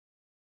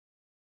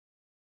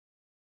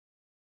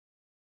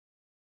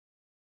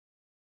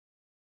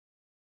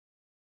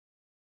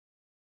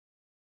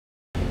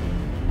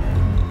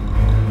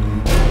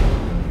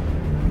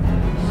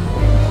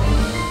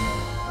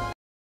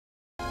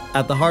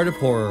At the heart of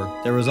horror,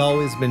 there has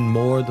always been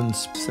more than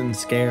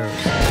scares.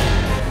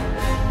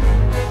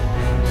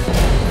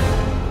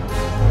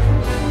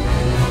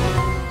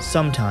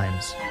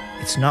 Sometimes,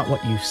 it's not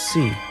what you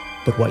see,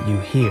 but what you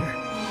hear.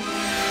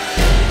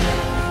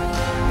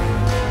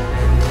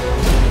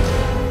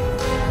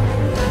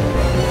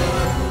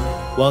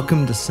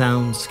 Welcome to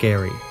Sound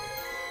Scary.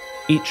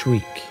 Each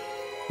week,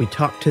 we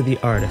talk to the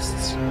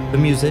artists, The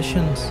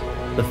musicians,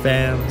 the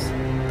fans,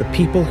 the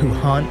people who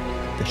haunt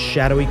the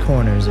shadowy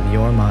corners of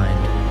your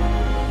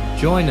mind.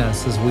 join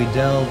us as we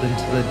delve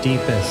into the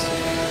deepest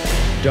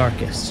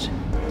Darkest.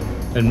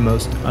 and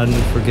most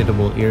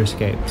unforgettable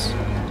earscapes.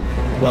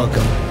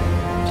 Welcome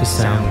To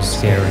Sound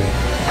Scary.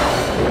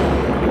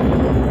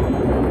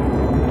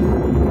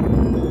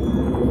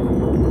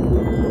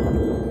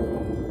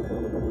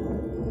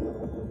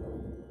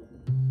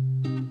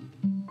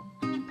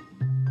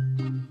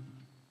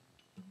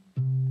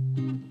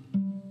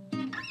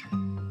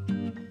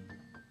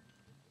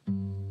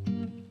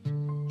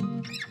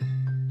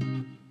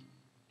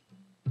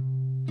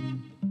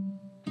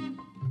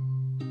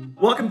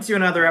 Welcome to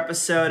another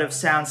episode of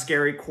Sound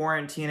Scary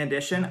Quarantine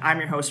Edition. I'm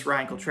your host,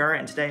 Ryan Cultrera,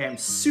 and today I'm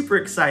super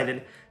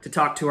excited to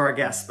talk to our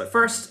guests. But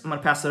first, I'm going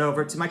to pass it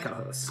over to my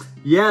co-host.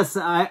 Yes,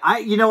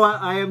 you know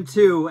what? I am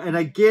too. And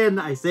again,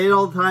 I say it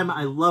all the time.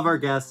 I love our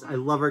guests. I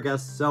love our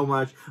guests so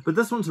much. But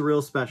this one's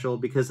real special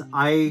because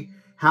I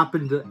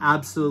happen to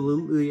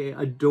absolutely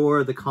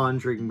adore the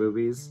Conjuring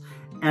movies.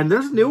 And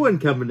there's a new one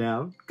coming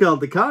out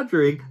called The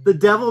Conjuring. The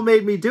Devil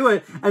Made Me Do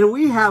It. And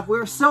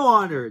we're so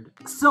honored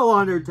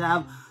to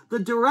have the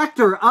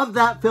director of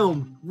that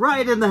film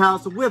right in the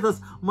house with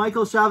us,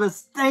 Michael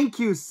Chaves. Thank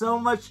you so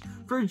much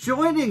for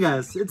joining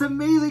us. It's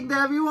amazing to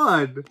have you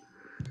on.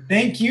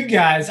 Thank you,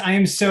 guys. I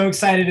am so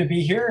excited to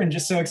be here and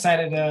just so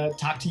excited to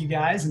talk to you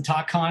guys and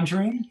talk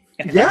Conjuring.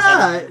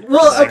 Yeah.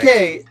 Well,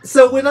 okay.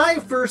 So when I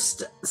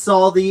first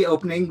saw the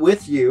opening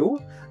with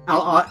you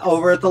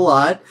over at the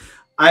lot,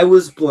 I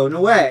was blown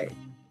away.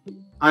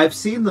 I've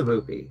seen the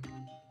movie.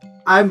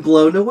 I'm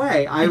blown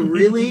away. I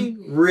really,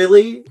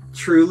 really,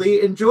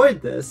 truly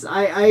enjoyed this.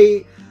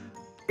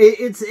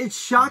 It's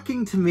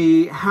shocking to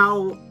me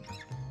how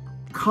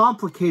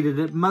complicated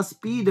it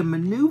must be to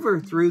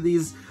maneuver through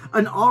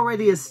an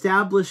already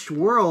established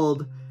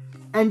world,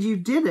 and you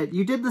did it.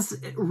 You did this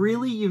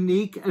really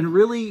unique and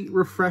really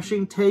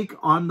refreshing take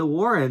on the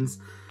Warrens.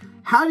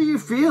 How do you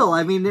feel?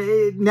 I mean,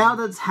 now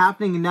that's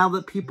happening and now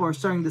that people are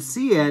starting to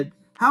see it,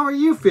 how are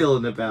you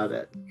feeling about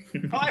it?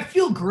 Oh, I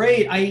feel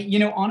great.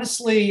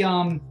 Honestly,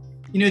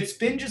 it's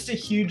been just a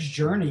huge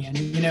journey. And,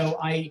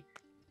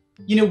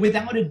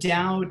 without a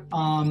doubt,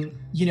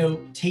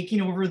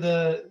 taking over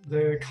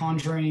the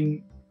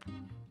Conjuring,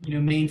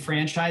 main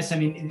franchise, I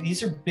mean,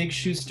 these are big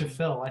shoes to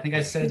fill. I think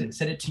I said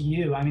it to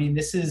you. I mean,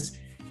 this is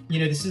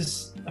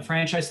a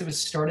franchise that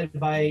was started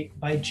by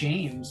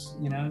James,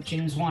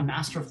 James Wan,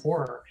 master of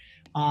horror.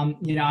 I'm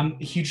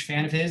a huge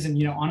fan of his,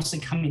 and, honestly,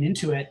 coming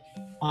into it,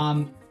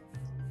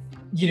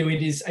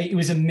 it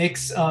was a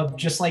mix of,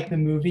 just like the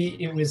movie,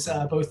 it was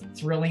both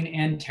thrilling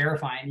and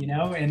terrifying,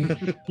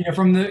 and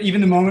from even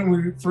the moment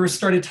we first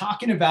started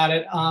talking about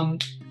it,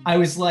 I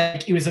was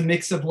like, it was a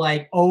mix of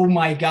like, oh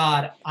my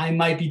God, I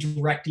might be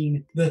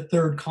directing the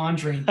third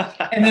Conjuring.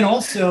 And then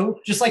also,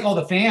 just like all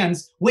the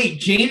fans,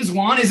 wait, James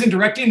Wan isn't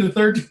directing the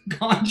third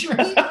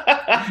Conjuring?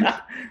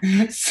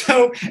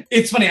 So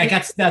it's funny, I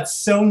got that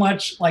so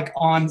much like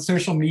on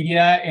social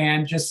media,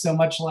 and just so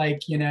much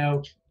like,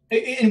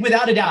 and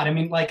without a doubt, I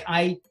mean, like,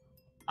 I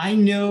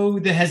know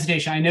the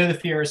hesitation, I know the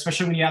fear,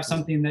 especially when you have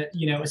something that,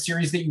 a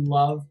series that you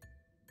love,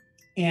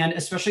 and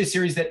especially a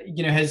series that,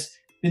 has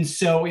been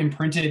so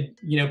imprinted,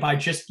 by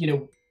just,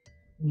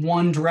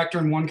 one director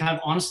and one kind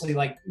of, honestly,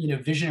 like,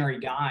 visionary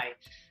guy.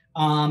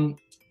 I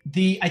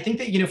think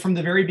that, from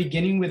the very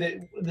beginning with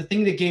it, the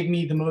thing that gave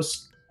me the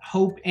most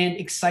hope and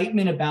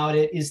excitement about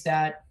it is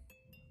that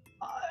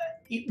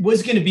it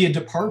was going to be a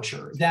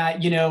departure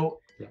that,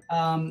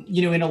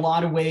 in a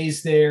lot of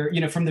ways there,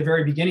 from the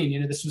very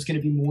beginning, this was going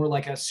to be more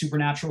like a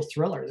supernatural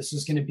thriller. This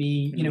was going to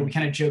be, we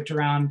kind of joked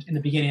around in the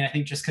beginning, I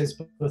think just because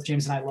both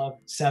James and I love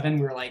Seven,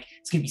 we were like,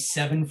 it's going to be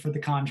 7 for The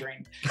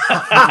Conjuring.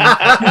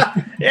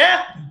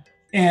 Yeah.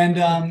 And,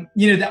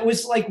 that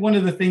was like one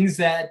of the things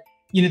that,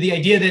 the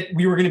idea that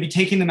we were going to be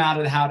taking them out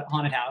of the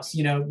haunted house,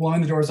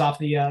 blowing the doors off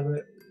the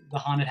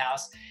haunted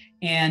house,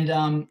 and,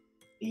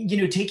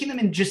 taking them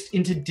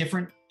into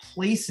different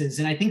places.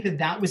 And I think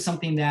that was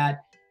something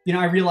that,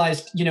 I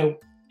realized,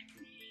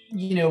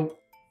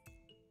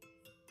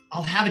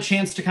 I'll have a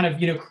chance to kind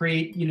of,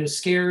 create,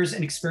 scares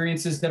and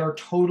experiences that are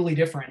totally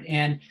different.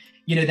 And,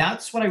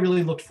 that's what I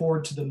really looked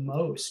forward to the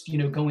most,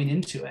 going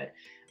into it.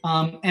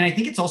 And I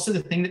think it's also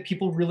the thing that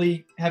people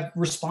really have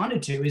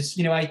responded to is,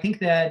 I think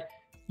that,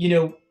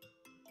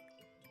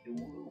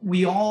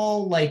 we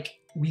all like,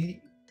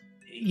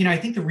 I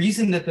think the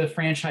reason that the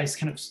franchise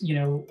kind of,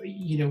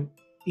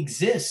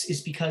 exists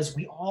is because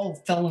we all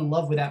fell in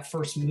love with that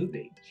first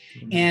movie.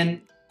 Mm-hmm.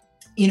 And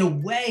in a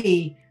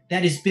way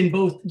that has been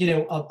both,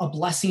 a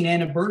blessing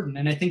and a burden.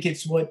 And I think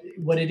it's what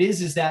it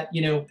is that,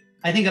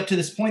 I think up to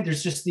this point,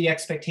 there's just the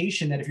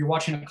expectation that if you're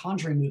watching a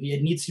Conjuring movie,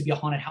 it needs to be a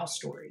haunted house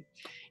story.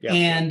 Yeah.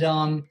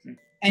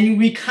 And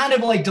we kind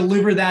of like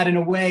deliver that in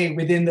a way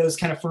within those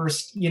kind of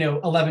first,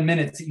 11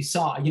 minutes that you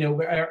saw.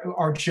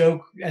 Our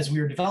joke as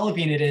we were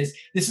developing it is,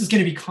 this is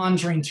going to be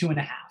Conjuring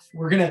 2.5.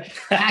 We're going to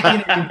pack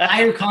in an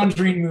entire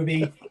Conjuring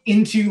movie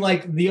into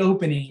like the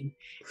opening,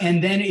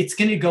 and then it's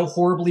going to go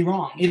horribly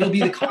wrong. It'll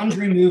be the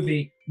Conjuring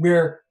movie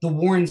where the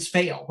Warrens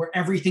fail, where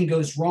everything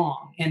goes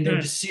wrong and their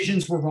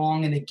decisions were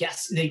wrong, and they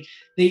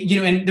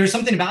and there's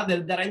something about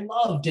that I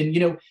loved,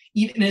 and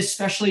even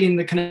especially in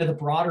the kind of the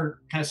broader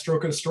kind of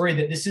stroke of the story,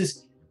 that this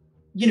is,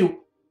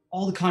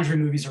 all the Conjuring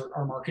movies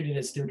are marketed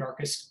as their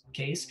darkest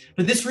case,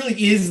 but this really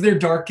is their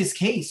darkest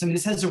case. I mean,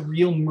 this has a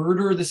real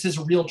murder. This has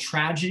a real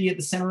tragedy at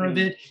the center of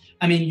it.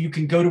 I mean, you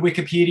can go to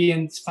Wikipedia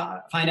and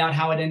find out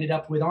how it ended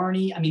up with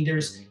Arnie. I mean,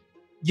 there's,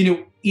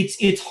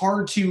 it's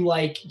hard to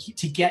like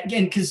to get,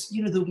 again, because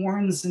the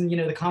Warrens and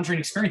the Conjuring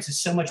experience is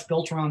so much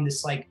built around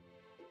this, like,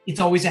 it's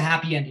always a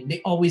happy ending.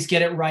 They always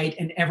get it right,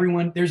 and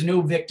there's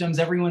no victims.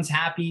 Everyone's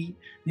happy.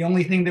 The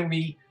only thing that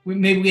we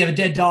maybe we have a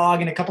dead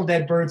dog and a couple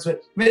dead birds,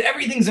 but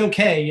everything's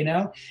okay,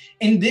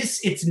 And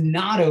this, it's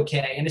not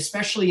okay, and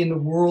especially in the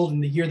world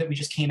and the year that we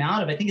just came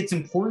out of, I think it's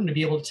important to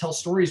be able to tell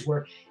stories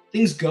where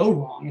things go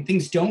wrong and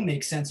things don't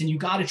make sense, and you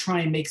got to try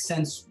and make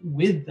sense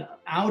with them,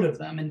 out of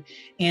them,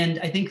 and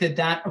I think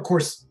that of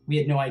course we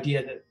had no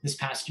idea that this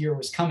past year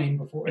was coming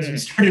before as we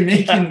started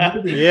making the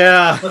movie.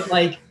 Yeah, but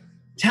like,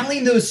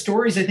 telling those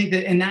stories, I think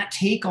that, and that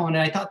take on it,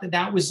 I thought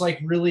that was like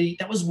really,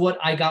 that was what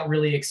I got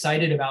really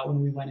excited about when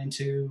we went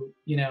into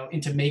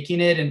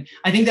making it. And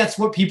I think that's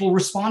what people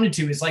responded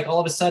to, is like,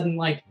 all of a sudden,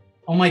 like,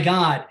 oh my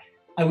God,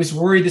 I was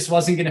worried this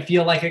wasn't going to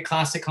feel like a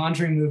classic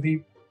Conjuring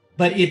movie,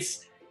 but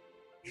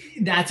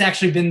that's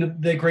actually been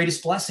the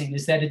greatest blessing,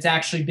 is that it's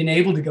actually been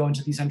able to go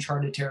into these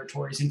uncharted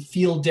territories and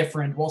feel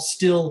different while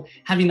still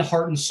having the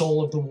heart and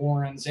soul of the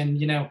Warrens, and,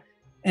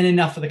 and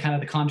enough of the kind of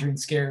the Conjuring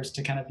scares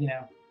to kind of,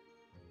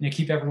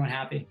 keep everyone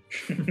happy.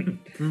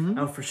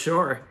 Oh, for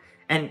sure.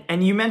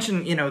 And you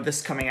mentioned,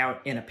 this coming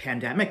out in a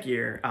pandemic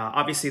year.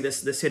 Obviously,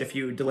 this hit a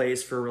few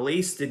delays for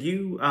release. Did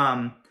you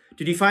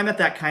find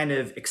that kind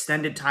of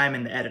extended time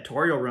in the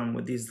editorial room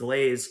with these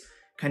delays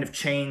kind of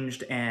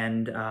changed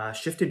and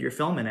shifted your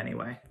film in any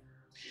way?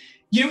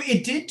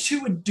 It did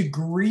to a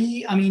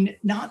degree. I mean,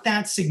 not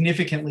that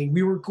significantly.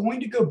 We were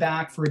going to go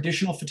back for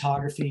additional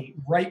photography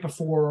right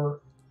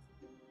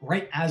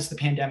as the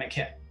pandemic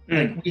hit.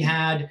 Like, we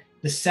had,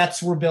 the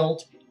sets were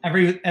built,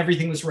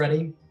 everything was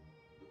ready.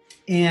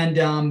 And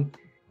the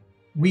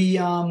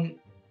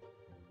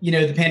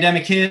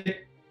pandemic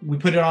hit, we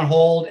put it on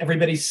hold,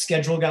 everybody's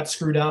schedule got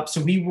screwed up.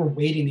 So we were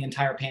waiting the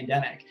entire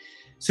pandemic.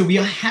 So we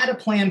had a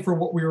plan for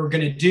what we were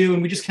going to do,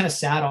 and we just kind of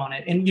sat on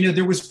it. And,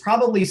 there was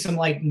probably some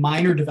like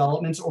minor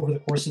developments over the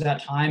course of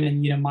that time,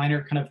 and,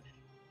 minor kind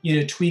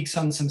of, tweaks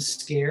on some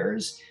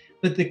scares,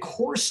 but the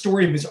core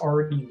story was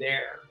already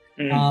there.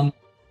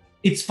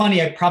 It's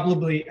funny.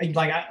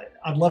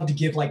 I'd love to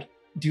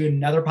do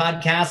another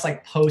podcast,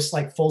 like post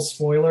like full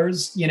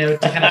spoilers, to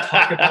kind of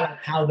talk about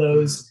how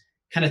those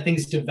kind of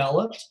things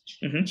developed.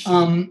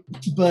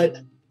 But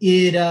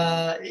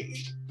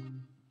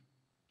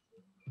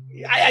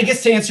I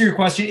guess to answer your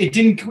question, it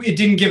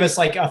didn't give us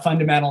like a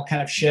fundamental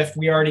kind of shift.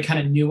 We already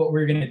kind of knew what we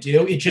were going to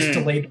do. It just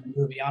delayed the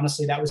movie.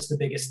 Honestly, that was the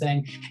biggest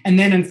thing. And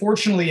then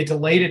unfortunately, it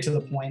delayed it to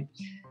the point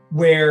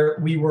where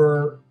we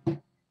were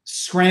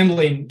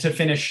scrambling to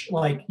finish,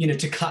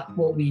 to cut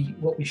what we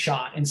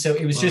shot, and so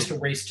it was just a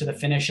race to the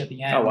finish at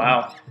the end. Oh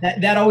wow,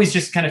 that always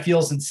just kind of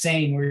feels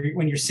insane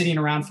when you're sitting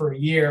around for a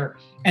year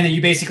and then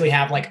you basically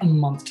have like a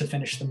month to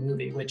finish the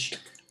movie, which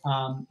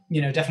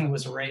definitely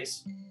was a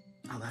race.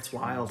 Oh, that's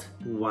wild.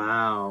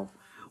 Wow.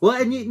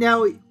 Well, and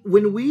now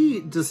when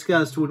we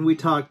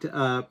talked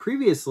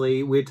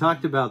previously, we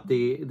talked about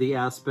the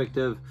aspect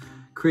of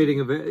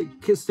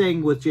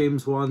staying with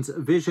James Wan's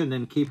vision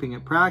and keeping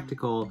it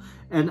practical.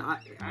 And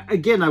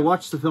I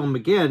watched the film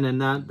again,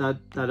 and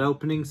that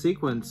opening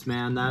sequence,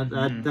 man,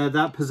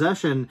 that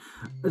possession.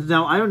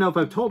 Now, I don't know if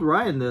I've told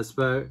Ryan this,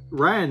 but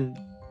Ryan,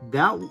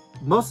 that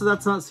most of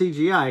that's not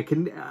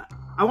CGI.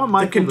 I want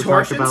Michael to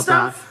talk about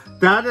stuff?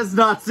 That is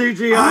not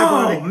CGI.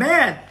 Oh buddy.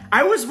 Man,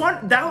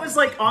 that was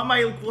like on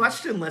my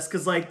question list,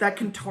 because like that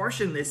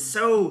contortion is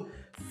so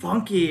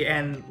funky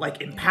and like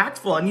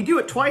impactful, and you do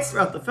it twice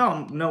throughout the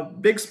film. No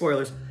big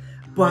spoilers,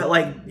 but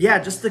like, yeah,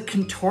 just the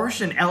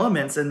contortion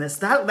elements in this,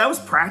 that was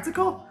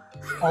practical.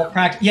 All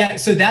practical. Yeah.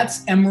 So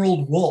that's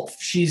Emerald Wolf.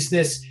 She's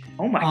this.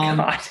 Oh my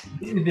God.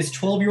 This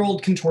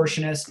 12-year-old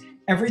contortionist.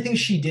 Everything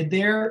she did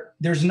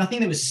there's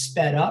nothing that was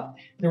sped up.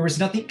 There was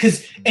nothing,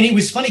 and it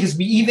was funny because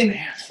we even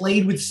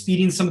played with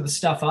speeding some of the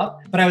stuff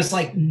up, but I was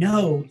like,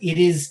 no, it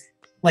is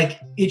like,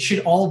 it should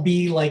all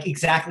be like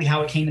exactly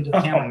how it came into the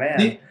camera.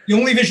 Man. The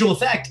only visual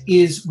effect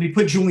is we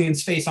put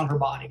Julian's face on her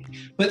body,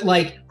 but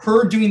like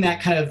her doing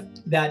that kind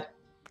of that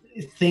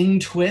thing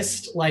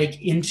twist, like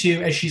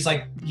into, as she's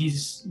like,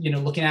 he's,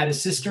 looking at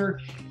his sister,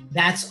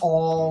 that's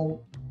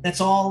all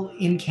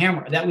in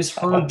camera. That was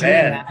her doing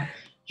that.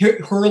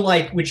 her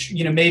like, which,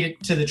 you know, made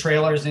it to the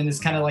trailers and is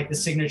kind of like the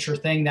signature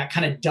thing, that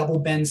kind of double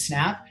bend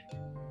snap,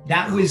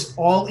 that was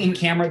all in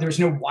camera. There was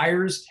no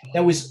wires.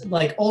 That was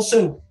like,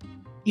 also,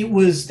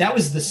 that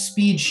was the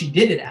speed she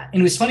did it at.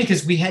 And it was funny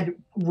because we had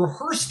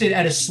rehearsed it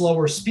at a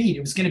slower speed. It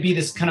was going to be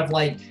this kind of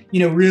like, you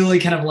know, really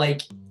kind of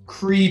like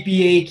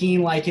creepy,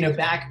 aching, like, you know,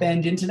 back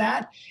bend into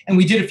that. And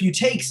we did a few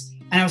takes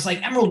and I was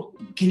like, Emerald,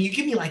 can you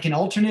give me like an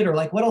alternate, or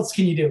like, what else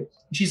can you do?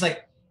 And she's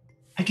like,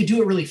 I could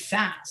do it really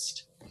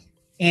fast.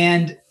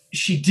 And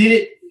she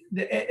did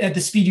it at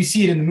the speed you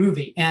see it in the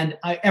movie. And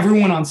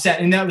everyone on set,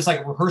 and that was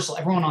like a rehearsal,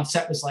 everyone on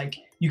set was like,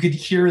 you could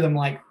hear them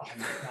like, oh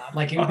my God,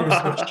 like there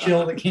was a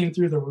chill that came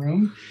through the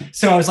room.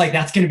 So I was like,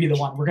 that's going to be the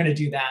one. We're going to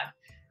do that.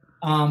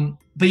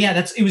 But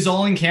yeah, it was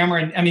all in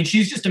camera. And I mean,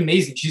 she's just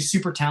amazing. She's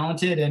super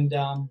talented. And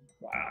wow.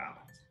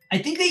 I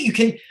think that you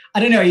can, I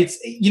don't know,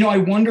 it's, you know, I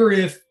wonder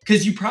if,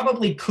 because you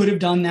probably could have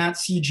done that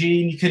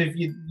CG and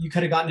you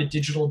could have gotten a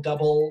digital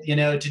double, you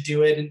know, to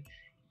do it.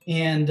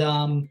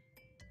 And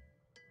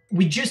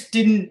we just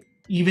didn't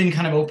even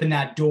kind of open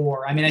that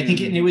door. I mean, I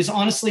think it was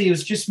honestly, it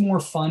was just more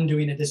fun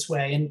doing it this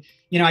way. And,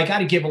 you know, I got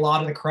to give a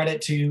lot of the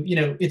credit to, you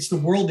know, it's the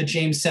world that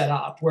James set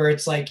up, where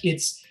it's like,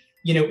 it's,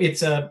 you know,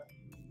 it's a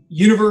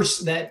universe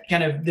that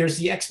kind of, there's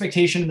the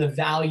expectation, the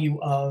value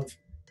of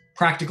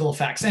practical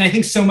effects. And I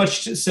think so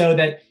much so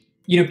that,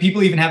 you know,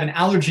 people even have an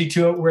allergy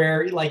to it,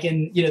 where like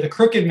in, you know, The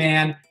Crooked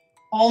Man,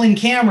 all in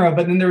camera,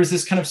 but then there was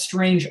this kind of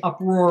strange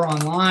uproar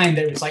online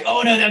that was like,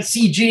 oh no, that's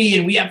CG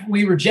and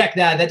we reject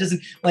that. That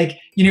doesn't, like,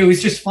 you know, it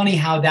was just funny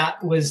how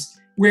that was,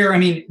 where, I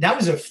mean, that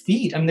was a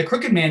feat. I mean, The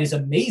Crooked Man is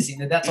amazing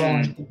that's all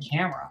in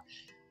camera.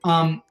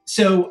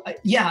 So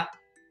yeah,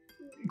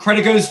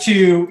 credit goes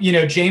to, you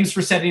know, James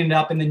for setting it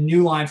up, and the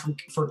New Line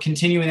for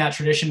continuing that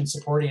tradition and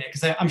supporting it.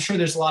 Because I'm sure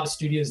there's a lot of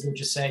studios that would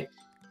just say,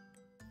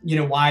 you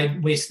know, why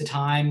waste the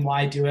time?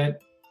 Why do it?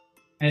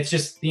 And it's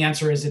just, the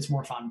answer is it's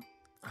more fun.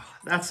 Oh,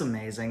 that's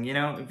amazing. You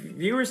know,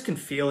 viewers can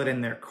feel it in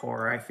their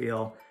core, I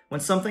feel. When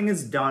something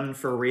is done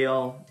for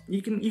real,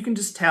 you can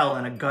just tell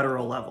in a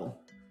guttural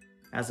level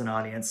as an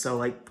audience. So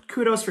like,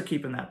 kudos for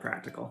keeping that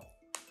practical.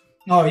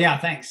 Oh yeah,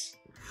 thanks.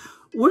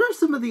 What are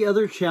some of the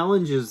other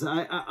challenges?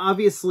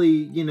 Obviously,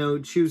 you know,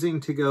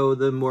 choosing to go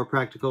the more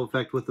practical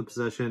effect with the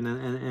possession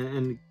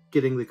and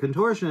getting the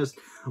contortionist.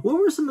 What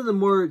were some of the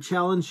more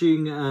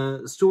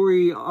challenging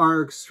story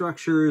arc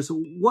structures?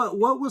 What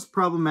was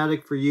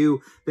problematic for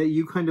you that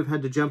you kind of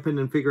had to jump in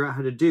and figure out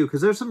how to do?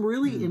 Because there's some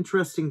really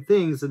interesting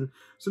things and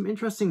some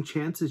interesting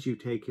chances you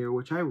take here,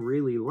 which I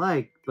really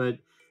liked. But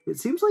it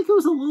seems like it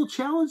was a little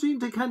challenging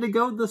to kind of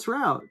go this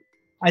route.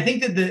 I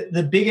think that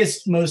the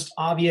biggest, most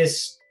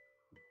obvious,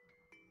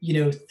 you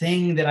know,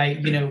 thing that I,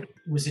 you know,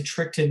 was a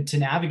trick to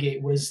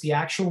navigate was the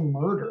actual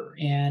murder.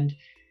 And,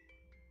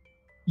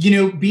 you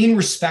know, being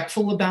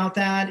respectful about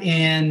that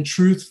and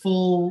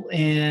truthful,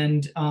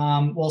 and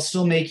while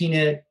still making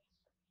it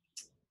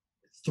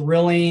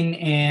thrilling.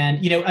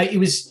 And, you know, I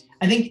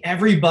think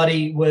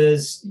everybody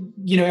was,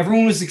 you know,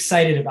 everyone was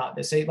excited about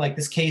this. Like,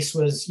 this case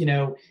was, you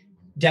know,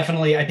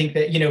 definitely, I think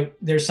that, you know,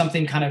 there's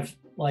something kind of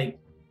like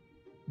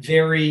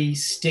very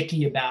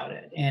sticky about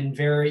it, and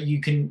very, you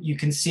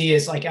can see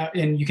as like,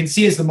 and you can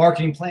see as the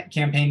marketing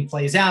campaign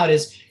plays out,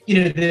 is,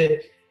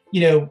 you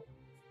know,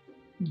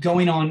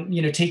 going on,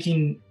 you know,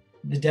 taking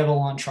the devil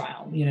on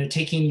trial, you know,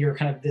 taking your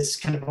kind of this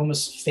kind of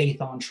almost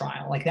faith on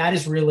trial, like that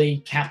is really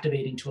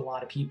captivating to a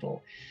lot of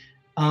people.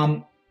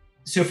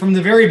 So from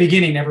the very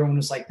beginning, everyone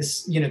was like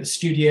this, you know, the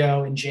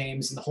studio and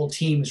James and the whole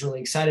team was really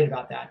excited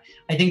about that.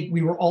 I think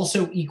we were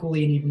also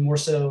equally and even more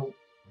so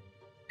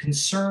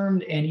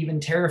concerned and even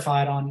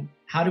terrified on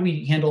how do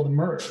we handle the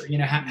murder? You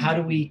know, how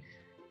do we,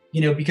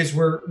 you know, because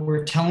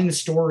we're telling the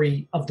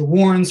story of the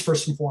Warrens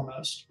first and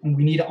foremost, and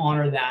we need to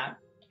honor that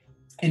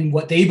and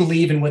what they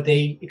believe and what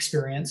they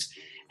experience.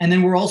 And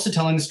then we're also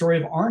telling the story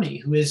of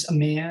Arnie, who is a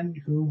man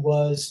who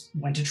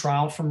went to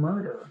trial for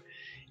murder.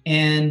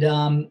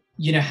 And,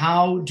 you know,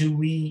 how do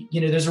we,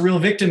 you know, there's a real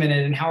victim in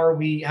it, and how do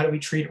we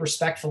treat it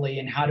respectfully,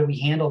 and how do we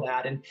handle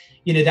that? And,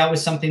 you know, that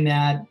was something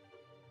that,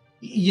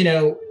 you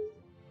know,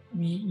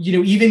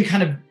 even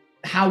kind of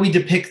how we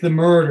depict the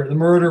murder. The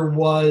murder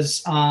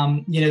was,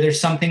 you know, there's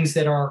some things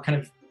that are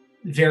kind of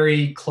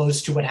very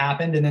close to what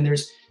happened. And then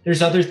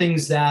there's other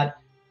things that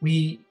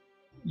we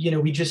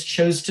just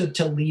chose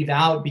to leave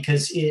out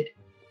because it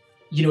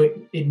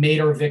made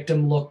our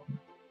victim look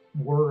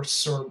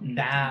worse or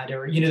bad,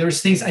 or, you know,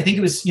 there's things, I think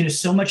it was, you know,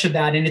 so much of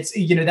that. And it's,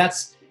 you know,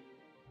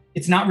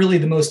 it's not really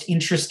the most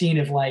interesting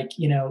of, like,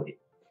 you know,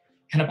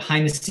 kind of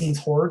behind the scenes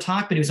horror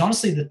talk, but it was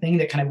honestly the thing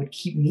that kind of would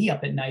keep me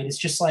up at night. It's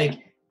just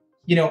like,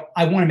 you know,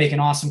 I want to make an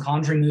awesome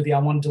Conjuring movie. I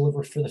want to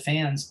deliver for the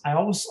fans. I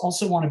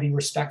also want to be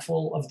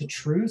respectful of the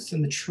truth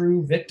and the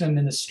true victim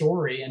in the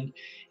story. And,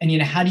 you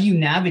know, how do you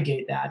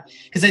navigate that?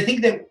 Because I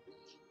think that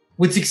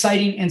what's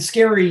exciting and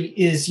scary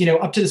is, you know,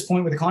 up to this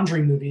point with the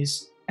Conjuring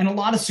movies and a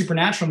lot of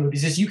supernatural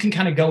movies, is you can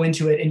kind of go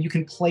into it and you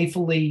can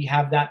playfully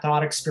have that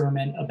thought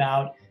experiment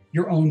about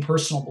your own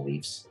personal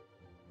beliefs.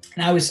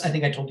 And I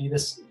think I told you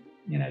this,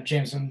 you know,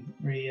 James, when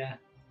we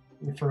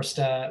first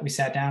we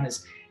sat down,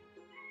 is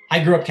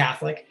I grew up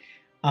Catholic,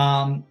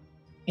 and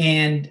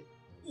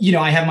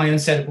I have my own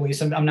set of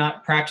beliefs. I'm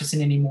not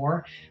practicing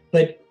anymore,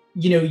 but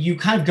you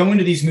kind of go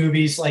into these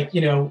movies like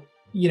kind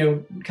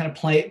of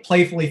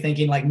playfully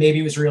thinking like maybe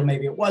it was real,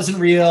 maybe it wasn't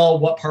real,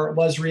 what part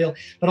was real.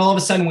 But all of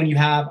a sudden, when you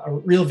have a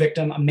real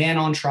victim, a man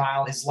on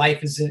trial, his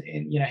life is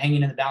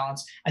hanging in the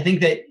balance. I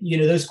think that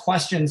those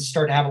questions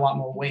start to have a lot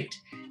more weight.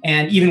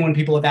 And even when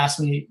people have asked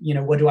me,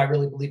 what do I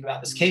really believe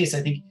about this case?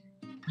 I think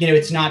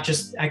it's not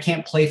just, I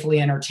can't playfully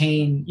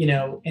entertain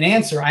an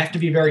answer. I have to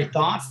be very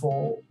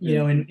thoughtful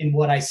in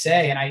what I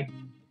say. And I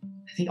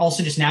think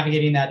also just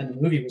navigating that in the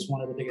movie was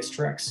one of the biggest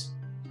tricks.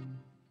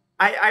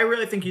 I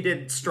really think you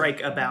did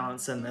strike a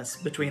balance in this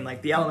between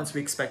like the elements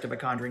we expect of a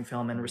Conjuring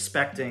film and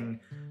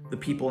respecting the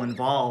people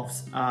involved.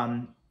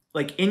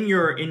 Like in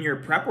your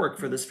prep work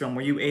for this film,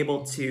 were you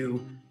able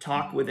to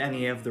talk with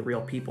any of the real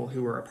people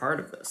who were a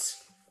part of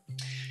this?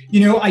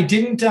 I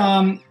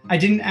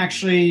didn't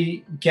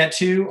actually get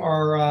to.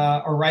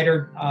 Our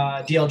writer,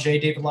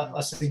 DLJ, David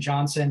Leslie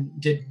Johnson,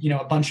 did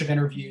a bunch of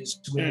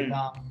interviews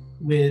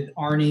with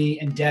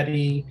Arnie and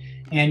Debbie,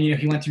 and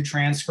he went through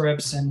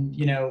transcripts and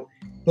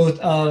both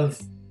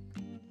of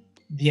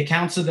the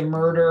accounts of the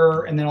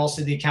murder and then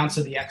also the accounts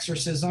of the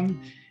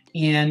exorcism.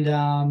 And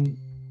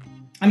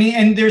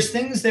and there's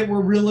things that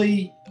were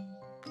really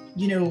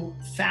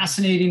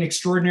fascinating,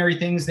 extraordinary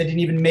things that didn't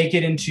even make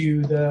it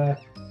into the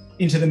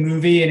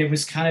movie. And it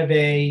was kind of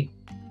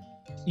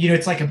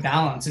it's like a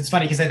balance. It's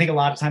funny because I think a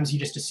lot of times you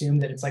just assume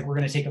that it's like we're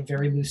going to take a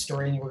very loose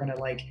story and we're going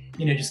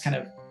to just kind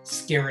of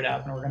scare it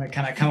up and we're going to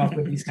kind of come up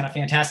with these kind of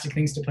fantastic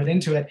things to put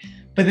into it.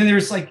 But then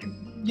there's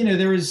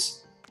there was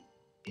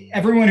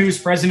everyone who was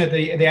present at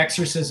the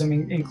exorcism,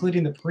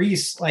 including the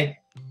priests,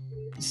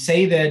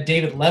 say that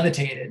David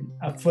levitated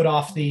a foot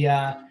off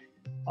the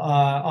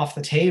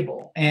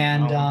table.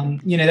 And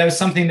that was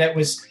something that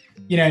was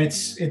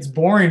it's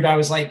boring, but I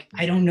was like,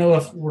 I don't know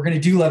if we're going to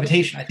do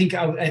levitation. I think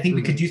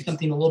we could do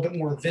something a little bit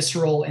more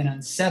visceral and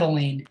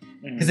unsettling,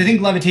 because I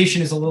think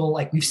levitation is a little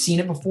like we've seen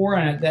it before,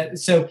 and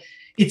so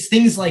it's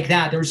things like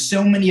that. There's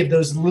so many of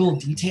those little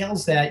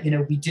details that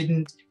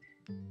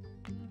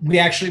we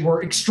actually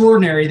were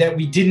extraordinary that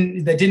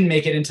didn't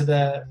make it into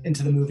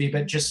the movie,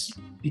 but just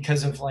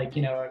because of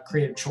a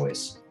creative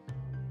choice.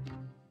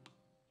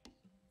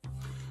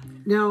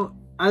 Now,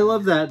 I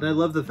love that, and I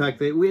love the fact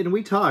that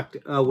we talked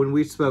when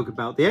we spoke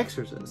about The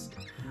Exorcist.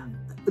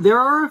 There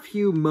are a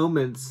few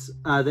moments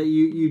that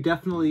you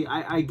definitely,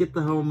 I get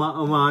the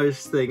homage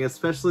thing,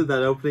 especially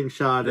that opening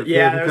shot.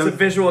 There's a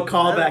visual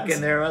callback in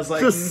there. I was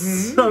like,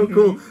 just so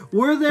cool.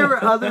 Were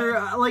there other,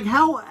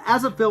 how,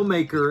 as a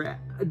filmmaker,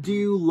 do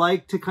you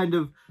like to kind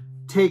of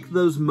take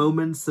those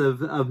moments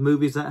of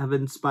movies that have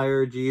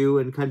inspired you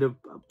and kind of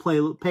pay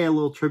a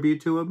little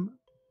tribute to them?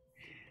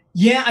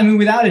 Yeah,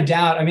 without a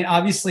doubt.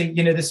 Obviously,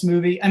 this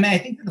movie, I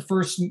think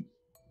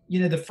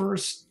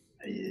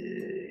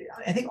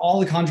I think all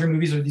the Conjuring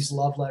movies are these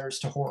love letters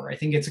to horror. I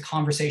think it's a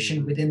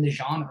conversation within the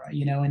genre,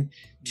 and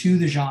to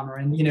the genre.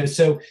 And,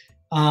 so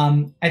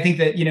I think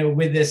that,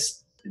 with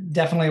this,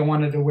 definitely I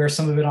wanted to wear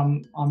some of it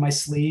on my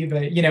sleeve.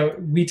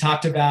 We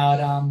talked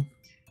about,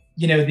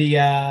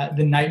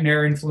 the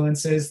Nightmare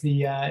influences,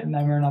 the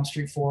Nightmare on Elm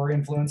Street 4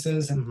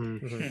 influences.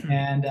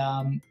 And,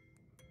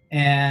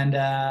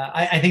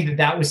 I think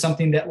that was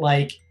something that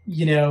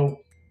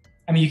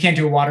you can't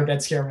do a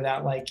waterbed scare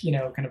without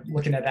kind of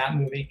looking at that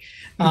movie.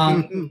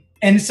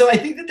 And so I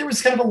think that there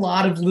was kind of a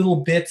lot of little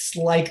bits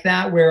like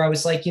that where I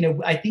was like,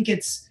 I think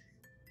it's,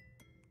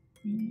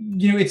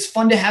 it's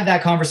fun to have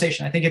that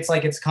conversation. I think it's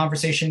it's a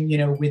conversation,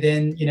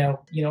 within,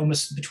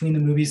 almost between the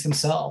movies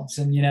themselves.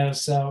 And,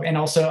 and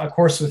also of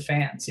course with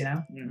fans,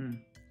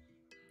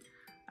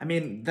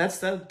 That's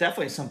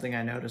definitely something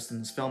I noticed in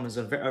this film is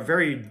a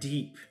very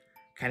deep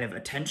kind of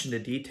attention to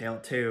detail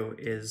too,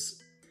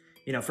 is,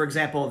 for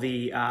example,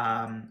 the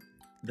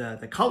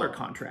color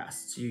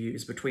contrasts you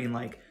use between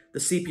the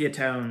sepia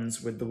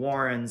tones with the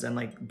Warrens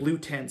and blue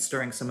tints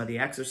during some of the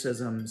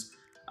exorcisms.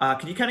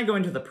 Could you kind of go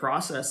into the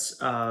process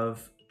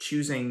of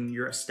choosing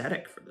your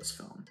aesthetic for this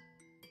film?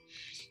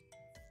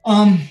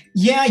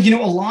 Yeah,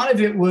 a lot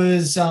of it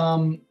was,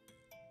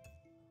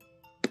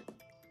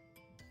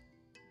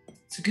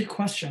 it's a good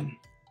question.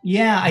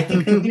 Yeah, I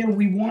think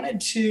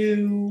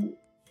that,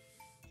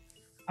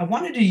 I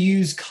wanted to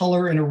use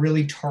color in a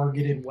really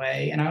targeted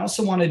way. And I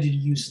also wanted to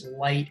use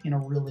light in a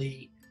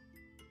really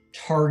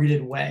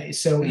targeted way.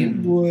 So it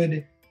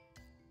would,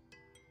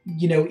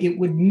 it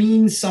would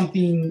mean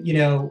something,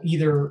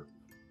 either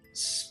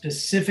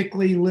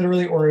specifically,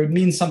 literally, or it would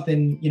mean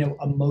something,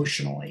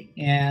 emotionally.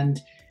 And,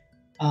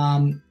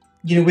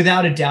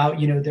 without a doubt,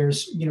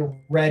 there's,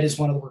 red is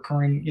one of the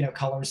recurring,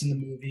 colors in the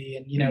movie.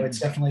 And, it's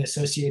definitely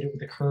associated with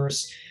the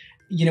curse.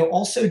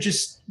 Also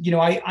just,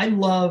 I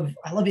love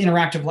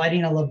interactive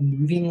lighting. I love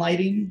moving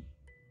lighting.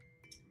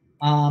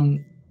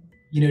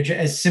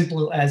 As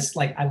simple as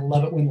I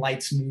love it when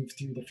lights move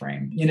through the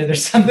frame.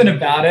 There's something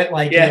about it,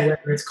 whether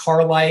it's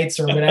car lights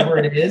or whatever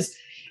it is.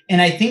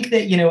 And I think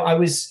that, I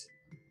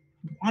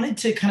wanted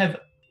to kind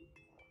of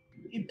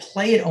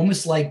play it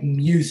almost like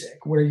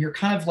music, where you're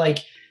kind of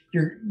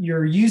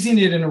you're using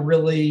it in a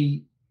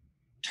really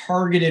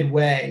targeted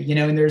way, you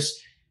know, and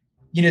there's,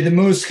 you know, the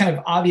most kind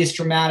of obvious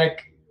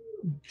dramatic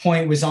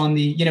point was on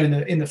the, you know,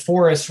 in the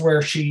forest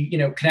where she, you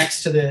know,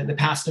 connects to the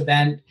past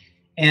event,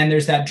 and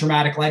there's that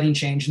dramatic lighting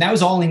change, and that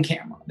was all in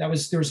camera. There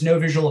was no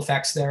visual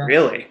effects there.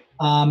 Really?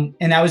 And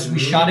that was, we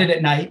shot it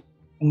at night,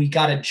 and we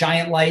got a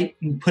giant light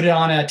and we put it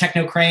on a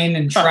techno crane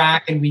and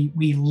track, and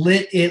we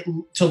lit it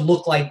to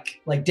look like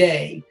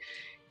day.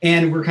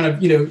 And we're kind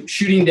of, you know,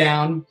 shooting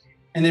down,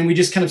 and then we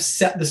just kind of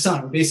set the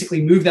sun. We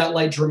basically move that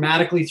light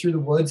dramatically through the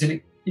woods,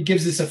 and it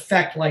gives this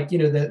effect like, you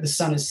know, the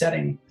sun is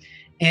setting.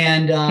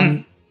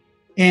 And,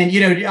 and,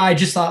 you know, I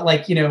just thought,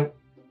 like, you know,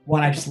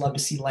 one, I just love to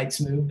see lights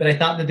move, but I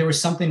thought that there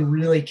was something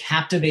really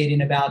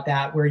captivating about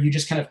that, where you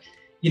just kind of,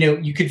 you know,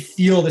 you could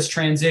feel this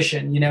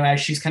transition, you know,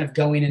 as she's kind of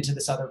going into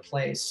this other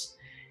place.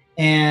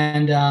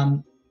 And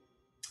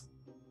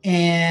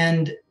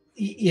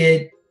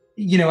it,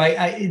 you know,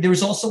 there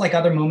was also like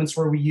other moments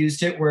where we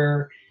used it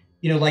where,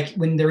 you know, like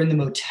when they're in the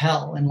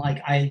motel, and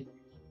like,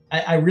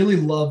 I really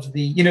loved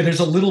the, you know, there's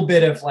a little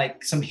bit of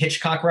like some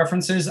Hitchcock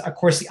references. Of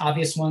course, the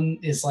obvious one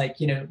is like,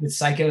 you know, with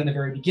Psycho in the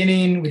very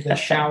beginning with the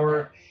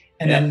shower,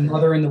 and then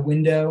Mother in the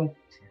window.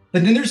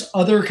 But then there's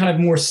other kind of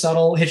more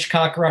subtle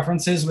Hitchcock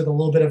references with a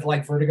little bit of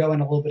like Vertigo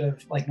and a little bit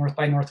of like North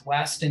by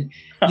Northwest. And,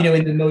 you know,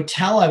 in the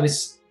motel,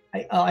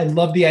 I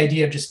love the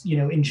idea of just, you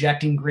know,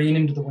 injecting green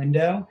into the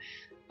window,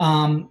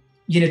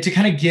 you know, to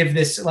kind of give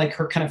this, like,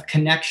 her kind of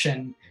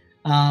connection,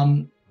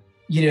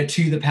 you know,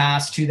 to the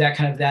past, to that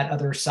kind of that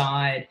other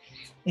side.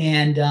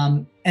 And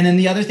then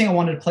the other thing I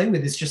wanted to play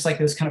with is just like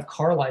those kind of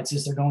car lights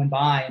as they're going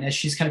by. And as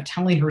she's kind of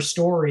telling her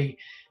story,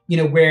 you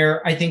know,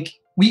 where I think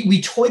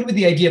we toyed with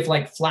the idea of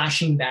like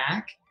flashing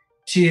back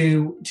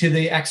to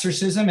the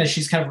exorcism as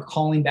she's kind of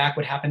recalling back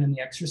what happened in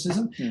the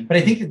exorcism. Mm-hmm. But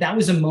I think that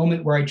was a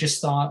moment where I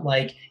just thought,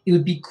 like, it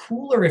would be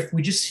cooler if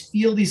we just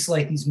feel these,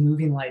 like, these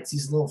moving lights,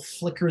 these little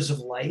flickers of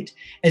light,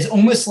 as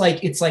almost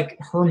like it's like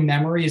her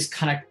memory is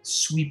kind of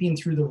sweeping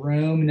through the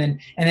room. And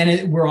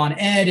then we're on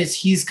Ed as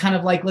he's kind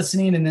of like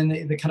listening, and then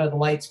the kind of the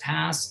lights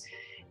pass.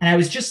 And I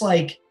was just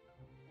like,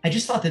 I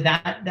just thought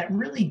that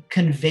really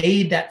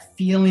conveyed that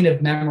feeling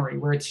of memory,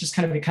 where it's just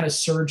kind of, it kind of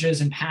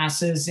surges and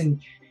passes,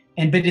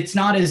 but it's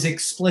not as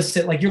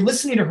explicit. Like, you're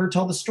listening to her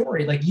tell the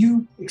story, like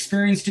you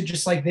experienced it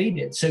just like they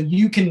did. So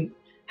you can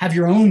have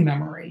your own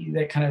memory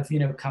that kind of, you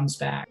know, comes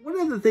back. One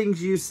of the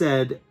things you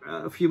said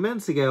a few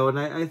minutes ago, and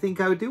I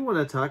think I do want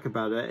to talk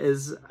about it,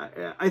 is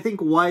I think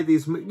why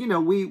these, you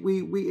know,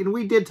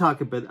 we did talk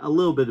a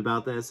little bit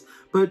about this,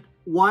 but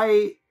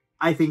why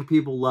I think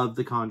people love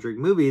the Conjuring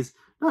movies,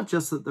 not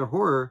just that they're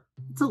horror,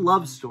 it's a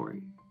love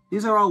story.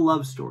 These are all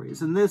love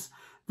stories. And this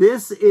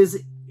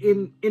is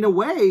in a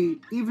way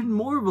even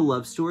more of a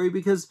love story,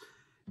 because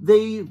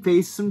they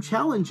face some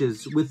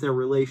challenges with their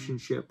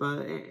relationship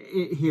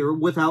here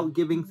without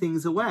giving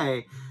things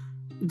away.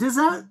 Does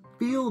that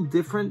feel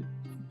different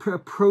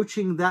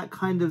approaching that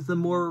kind of the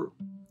more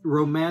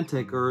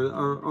romantic or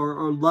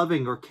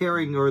loving or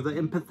caring or the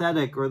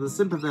empathetic or the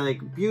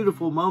sympathetic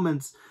beautiful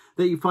moments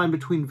that you find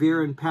between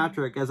Vera and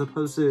Patrick, as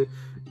opposed to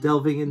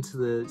delving into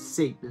the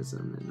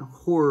Satanism and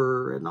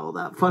horror and all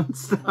that fun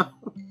stuff?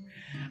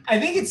 I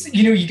think it's,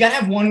 you know, you got to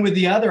have one with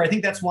the other. I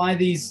think that's why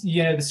these,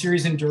 you know, the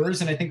series endures.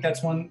 And I think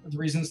that's one of the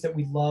reasons that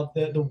we love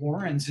the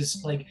Warrens,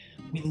 is like,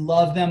 we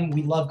love them.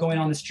 We love going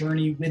on this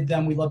journey with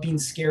them. We love being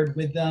scared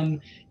with them.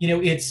 You know,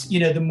 it's,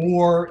 you know, the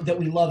more that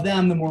we love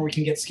them, the more we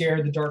can get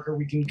scared, the darker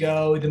we can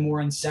go, the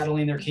more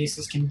unsettling their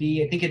cases can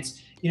be. I think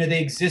it's, you know,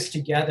 they exist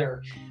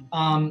together.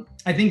 I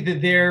think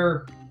that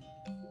they're,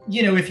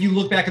 you know, if you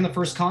look back in the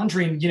first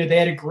Conjuring, you know, they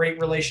had a great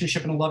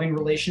relationship and a loving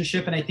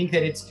relationship. And I think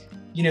that it's,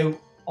 you know,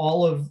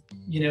 all of,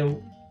 you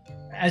know,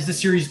 as the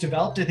series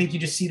developed, I think you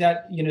just see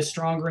that, you know,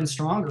 stronger and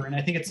stronger. And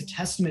I think it's a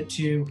testament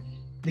to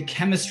the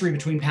chemistry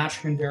between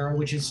Patrick and Vera,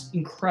 which is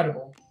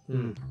incredible.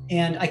 Mm.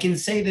 And I can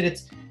say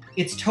that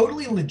it's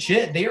totally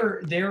legit.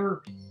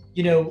 They're,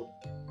 you know,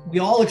 we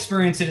all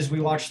experience it as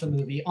we watch the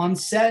movie. On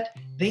set,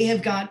 they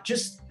have got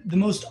just the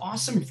most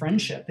awesome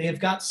friendship. They have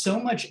got so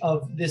much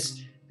of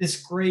this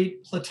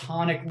great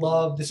platonic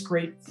love, this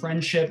great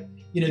friendship.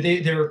 You know,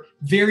 they're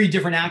very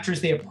different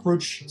actors. They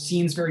approach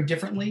scenes very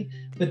differently,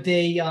 but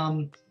they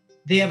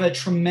have a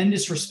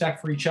tremendous respect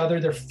for each other.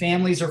 Their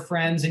families are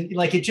friends, and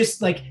like, it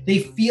just, like, they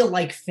feel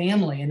like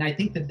family. And I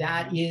think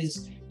that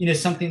is, you know,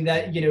 something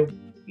that, you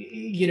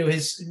know,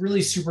 has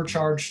really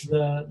supercharged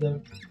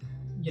the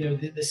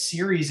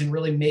series, and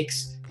really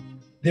makes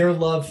their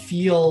love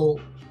feel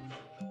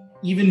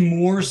even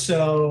more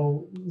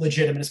so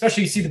legitimate.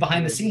 Especially you see the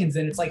behind the scenes,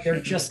 and it's like they're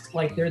just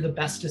like, they're the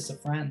bestest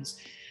of friends.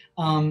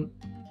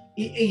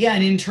 Yeah,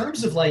 and in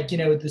terms of, like, you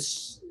know,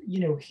 this, you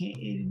know,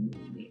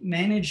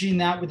 managing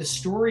that with a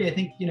story, I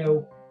think, you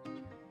know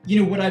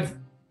what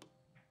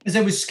as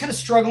I was kind of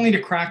struggling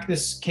to crack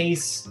this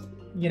case,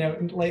 you know,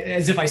 like,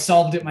 as if I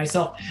solved it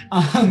myself,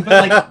 but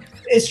like,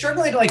 it's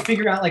struggling to, like,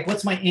 figure out, like,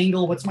 what's my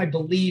angle, what's my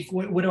belief,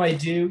 what do I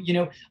do, you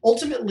know,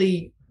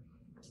 ultimately,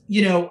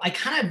 you know, I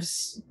kind of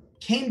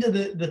came to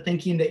the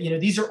thinking that,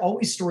 these are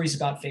always stories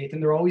about faith,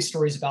 and they're always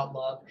stories about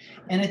love.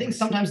 And I think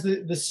sometimes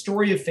the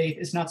story of faith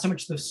is not so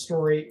much the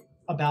story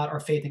about our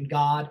faith in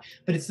God,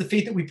 but it's the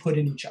faith that we put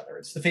in each other.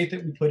 It's the faith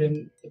that we put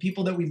in the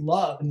people that we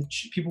love and the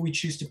people we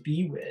choose to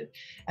be with.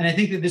 And I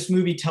think that this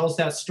movie tells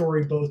that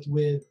story both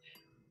with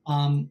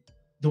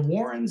the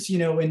Warrens,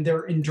 and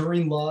their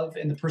enduring love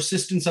and the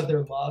persistence of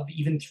their love,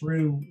 even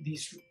through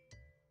these,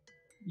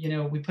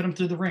 we put them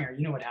through the ringer,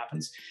 what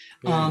happens.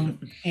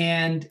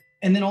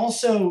 And then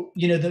also,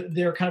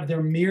 they're kind of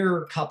their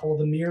mirror couple,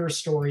 the mirror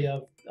story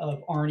of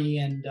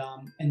Arnie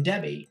and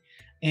Debbie.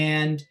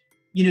 And,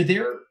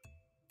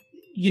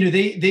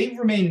 they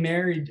remained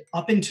married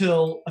up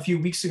until a few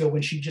weeks ago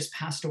when she just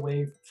passed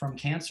away from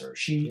cancer.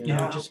 She,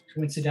 just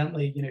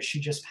coincidentally, she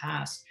just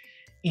passed.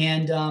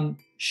 And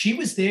she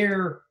was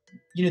there,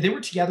 they were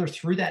together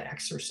through that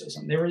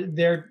exorcism. They were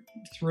there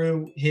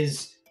through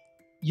his,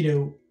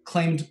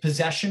 claimed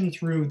possession,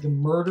 through the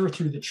murder,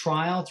 through the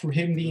trial, through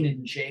him being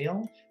in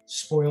jail.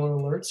 Spoiler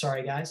alert,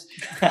 sorry guys.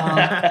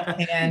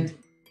 And,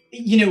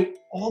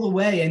 all the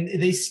way,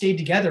 and they stayed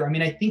together. I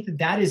mean, I think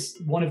that is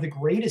one of the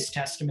greatest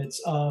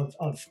testaments of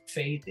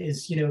faith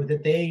is,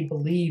 that they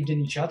believed in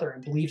each other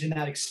and believed in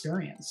that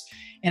experience.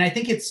 And I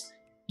think it's,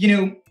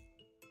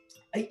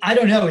 I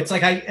don't know. It's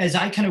like as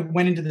I kind of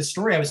went into the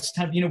story, I was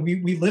kind of,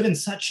 we live in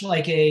such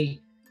like a,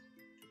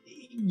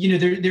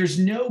 there's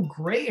no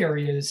gray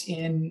areas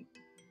in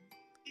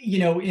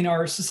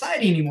our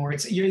society anymore.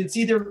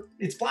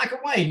 It's black or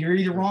white. You're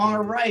either wrong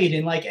or right.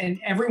 And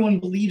everyone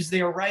believes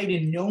they are right,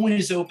 and no one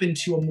is open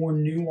to a more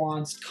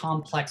nuanced,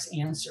 complex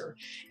answer.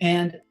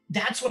 And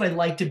that's what I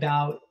liked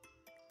about,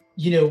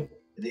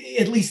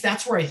 at least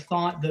that's where I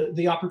thought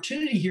the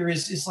opportunity here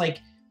is like,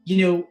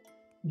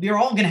 we're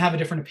all going to have a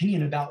different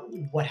opinion about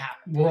what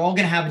happened. We're all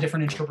going to have a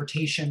different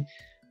interpretation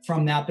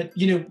from that. But,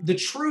 the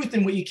truth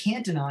and what you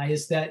can't deny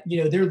is that,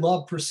 their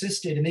love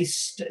persisted, and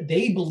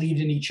they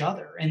believed in each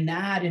other. And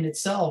that in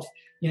itself,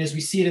 as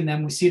we see it in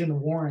them, we see it in the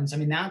Warrens.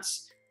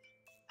 That's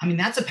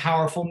a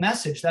powerful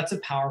message. That's a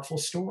powerful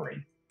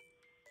story.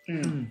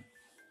 Mm.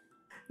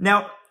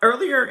 Now,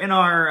 earlier in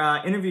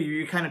our interview,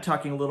 you were kind of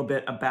talking a little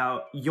bit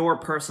about your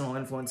personal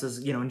influences,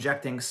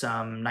 injecting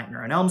some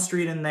Nightmare on Elm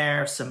Street in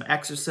there, some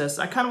Exorcist.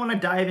 I kind of want to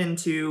dive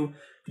into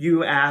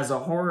you as a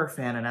horror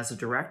fan and as a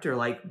director.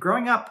 Like,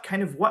 growing up,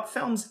 kind of what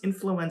films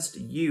influenced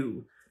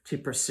you to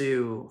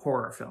pursue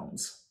horror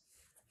films?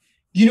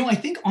 I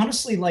think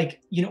honestly, like,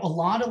 a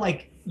lot of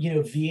like,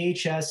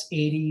 VHS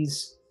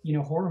 80s,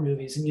 horror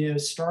movies,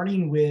 and,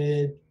 starting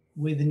with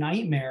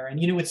Nightmare.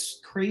 And, what's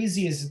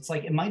crazy is it's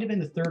like, it might've been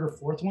the third or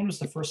fourth one was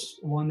the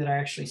first one that I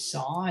actually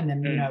saw. And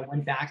then, I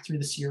went back through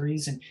the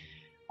series, and,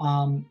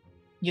 and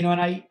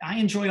I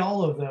enjoy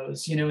all of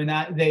those, and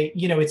that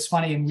it's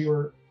funny.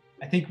 And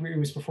I think it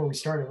was before we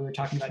started, we were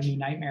talking about New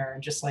Nightmare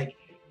and just like,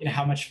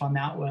 how much fun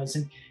that was.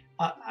 And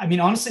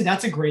honestly,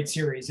 that's a great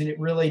series, and it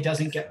really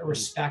doesn't get the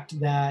respect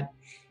that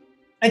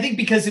I think,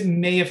 because it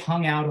may have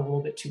hung out a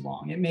little bit too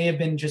long. It may have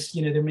been just,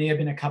 there may have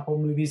been a couple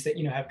movies that,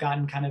 have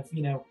gotten kind of,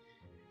 that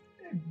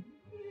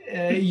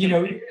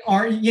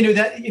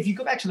if you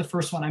go back to the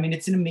first one,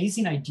 it's an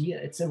amazing idea.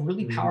 It's a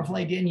really powerful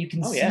idea. And you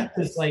can see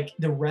there's like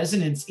the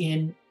resonance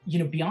in,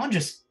 beyond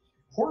just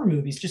horror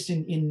movies, just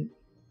in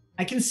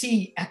I can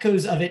see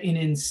echoes of it in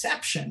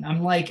Inception.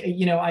 I'm like,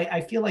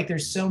 I feel like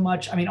there's so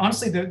much.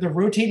 honestly, the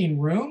rotating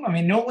room.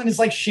 Nolan is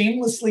like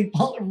shamelessly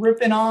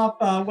ripping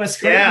off Wes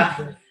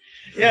Craven.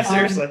 Yeah,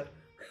 seriously.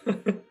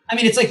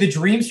 It's like the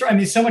dream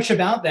story. So much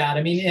about that.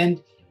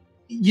 And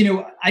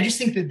I just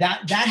think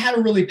that had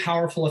a really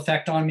powerful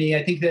effect on me.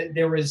 I think that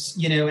there was,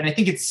 and I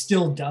think it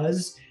still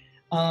does.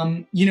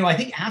 I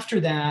think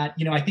after that,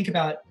 I think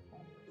about,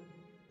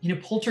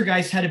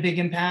 Poltergeist had a big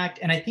impact.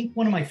 And I think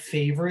one of my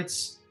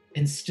favorites,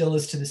 and still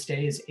is to this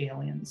day, is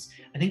Aliens.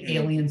 I think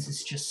Aliens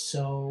is just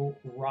so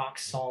rock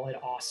solid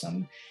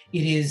awesome.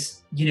 It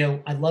is,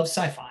 I love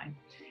sci-fi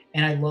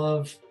and I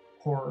love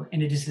horror,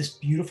 and it is this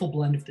beautiful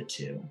blend of the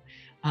two.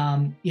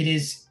 It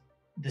is,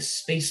 the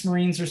Space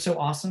Marines are so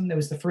awesome. That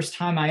was the first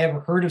time I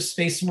ever heard of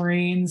Space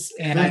Marines,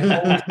 and I've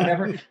always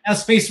never. Now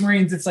Space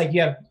Marines, it's like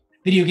you have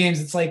video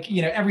games, it's like,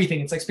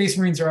 everything. It's like Space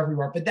Marines are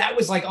everywhere. But that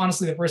was like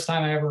honestly the first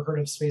time I ever heard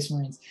of Space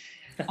Marines.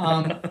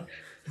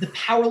 The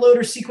power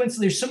loader sequence,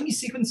 there's so many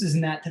sequences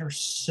in that are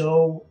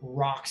so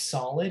rock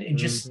solid and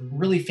just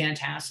really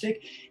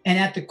fantastic. And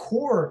at the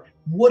core,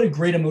 what a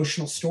great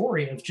emotional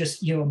story of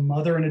just, a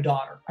mother and a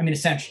daughter.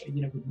 Essentially,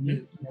 with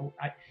you,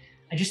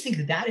 I just think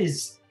that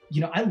is,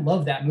 I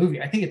love that movie.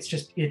 I think it's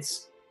just,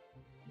 it's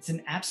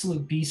an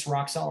absolute beast,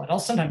 rock solid. I'll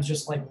sometimes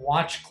just like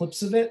watch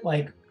clips of it,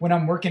 like when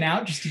I'm working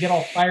out, just to get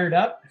all fired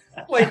up.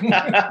 Like,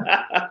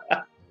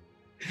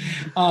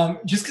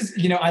 just because,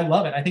 I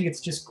love it. I think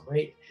it's just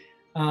great.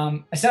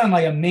 I sound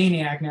like a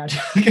maniac now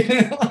talking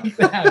like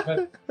that,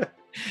 but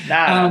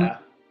I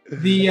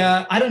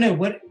don't know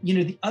what,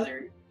 the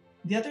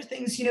other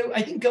things,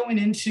 I think going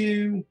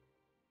into,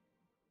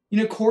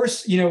 of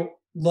course,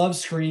 love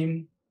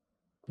Scream,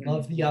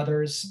 love The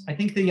Others. I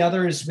think The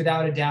Others,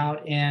 without a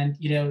doubt, and,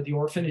 The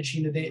Orphanage,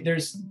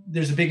 there's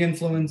a big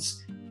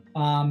influence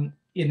in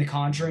The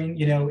Conjuring,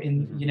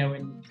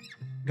 in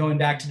going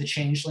back to The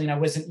Changeling. I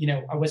wasn't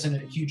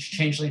a huge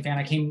Changeling fan.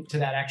 I came to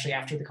that actually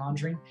after The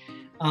Conjuring.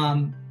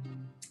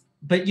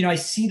 But I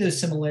see those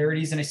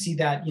similarities, and I see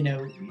that,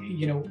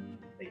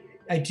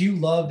 I do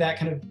love that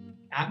kind of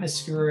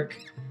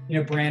atmospheric,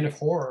 brand of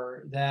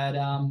horror that,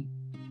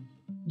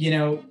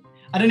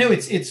 I don't know.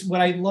 It's what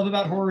I love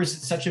about horror is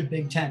it's such a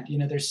big tent.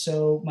 There's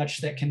so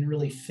much that can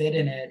really fit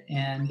in it,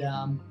 and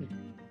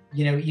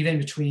even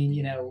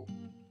between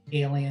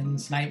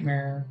Aliens,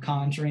 Nightmare,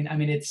 Conjuring. I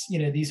mean, it's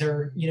these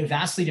are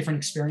vastly different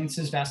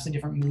experiences, vastly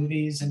different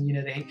movies, and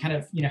they kind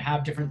of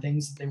have different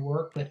things that they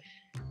work. But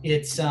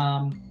it's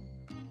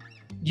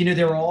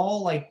they're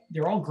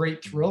all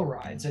great thrill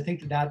rides. I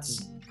think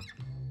that's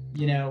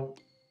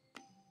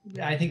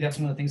I think that's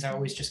one of the things I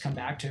always just come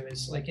back to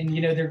is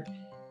they're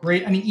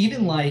great. I mean,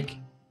 even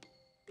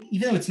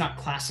though it's not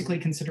classically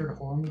considered a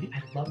horror movie,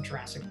 I love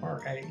Jurassic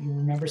Park. You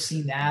remember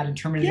seeing that and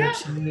Terminator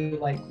 2,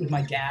 with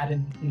my dad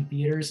in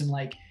theaters, and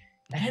that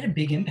had a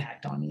big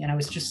impact on me. And I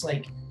was just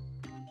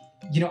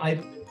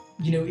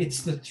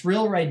it's the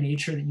thrill ride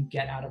nature that you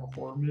get out of a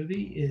horror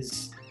movie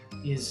is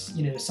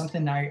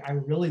something I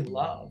really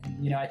love.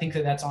 And, I think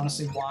that's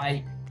honestly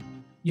why,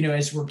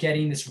 as we're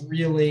getting this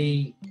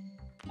really,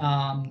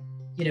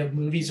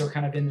 movies are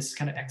kind of in this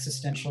kind of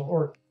existential,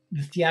 or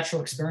the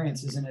theatrical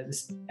experience is in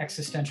this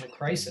existential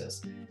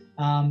crisis.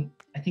 I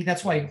think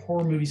that's why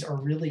horror movies are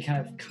really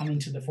kind of coming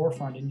to the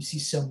forefront, and you see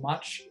so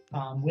much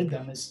with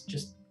them is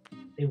just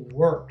they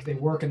work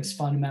in this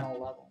fundamental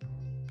level.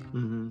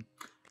 Mm-hmm.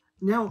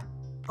 Now,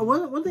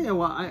 one thing I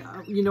want,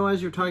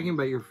 as you're talking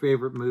about your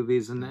favorite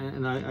movies, and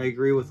I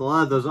agree with a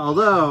lot of those,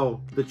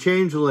 although The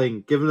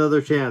Changeling, give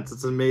another chance.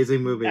 It's an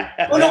amazing movie.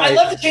 Oh no, I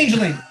love The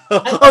Changeling.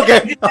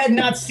 Okay. I had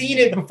not seen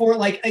it before,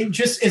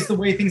 just as the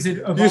way things had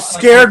evolved. You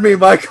scared me,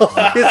 Michael.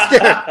 You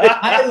scared me.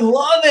 I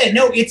love it.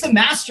 No, it's a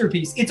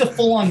masterpiece. It's a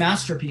full-on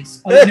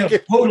masterpiece. No,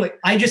 totally.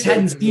 I just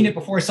hadn't seen it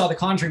before I saw The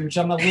Conjuring, which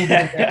I'm a little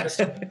bit embarrassed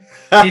of.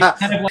 It's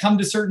kind of come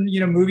to certain,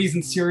 movies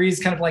and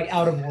series kind of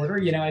out of order.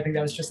 I think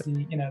that was just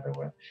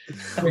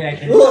the way I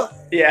came. Well,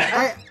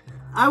 yeah.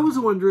 I was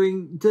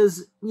wondering,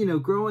 does,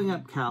 growing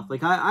up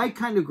Catholic, I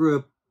kind of grew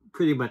up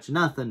pretty much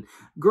nothing.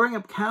 Growing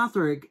up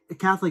Catholic,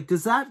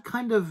 does that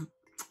kind of,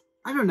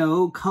 I don't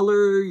know,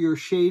 color your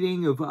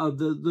shading of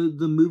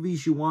the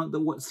movies you want,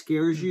 what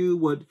scares you,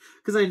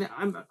 because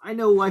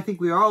I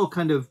think we are all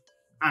kind of,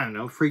 I don't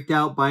know, freaked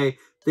out by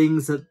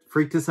things that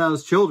freaked us out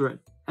as children.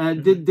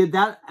 And did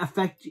that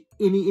affect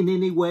in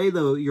any way,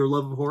 though, your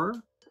love of horror?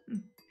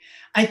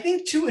 I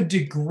think to a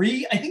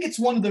degree, I think it's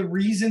one of the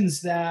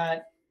reasons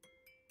that,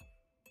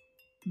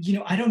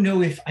 I don't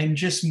know if I'm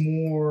just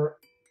more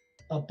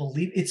a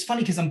believer. It's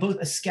funny because I'm both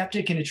a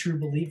skeptic and a true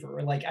believer.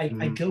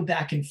 I go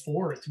back and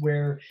forth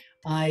where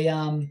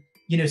I,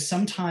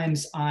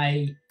 sometimes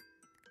I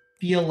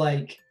feel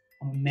like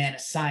I'm a man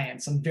of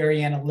science. I'm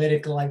very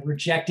analytical. I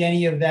reject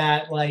any of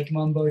that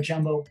mumbo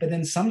jumbo. But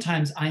then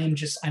sometimes I'm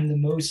the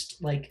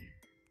most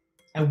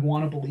I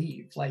want to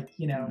believe,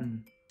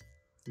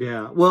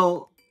 Yeah.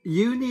 Well,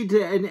 you need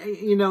to,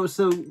 and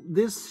so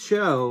this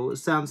show,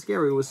 Sound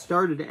Scary, was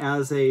started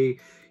as a,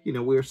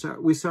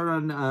 we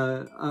started on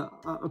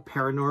a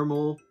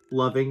paranormal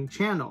loving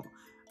channel.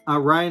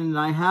 Ryan and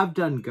I have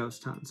done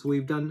ghost hunts.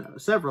 We've done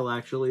several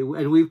actually,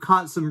 and we've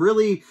caught some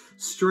really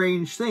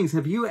strange things.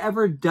 Have you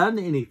ever done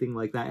anything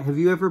like that? Have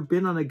you ever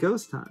been on a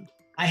ghost hunt?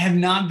 I have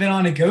not been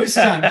on a ghost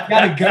hunt.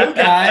 Gotta go,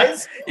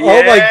 guys. Yeah.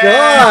 Oh my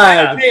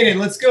God!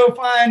 Let's go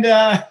find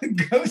a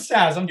ghost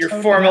house. You're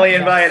formally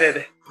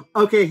invited.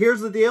 Okay,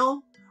 here's the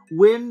deal.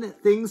 When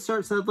things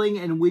start settling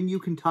and when you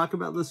can talk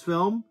about this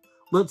film,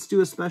 let's do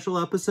a special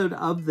episode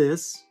of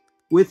this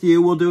with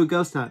you. We'll do a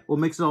ghost hunt. We'll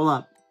mix it all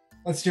up.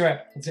 Let's do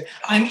it.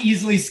 I'm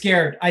easily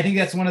scared. I think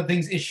that's one of the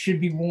things. It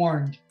should be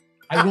warned.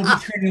 I will be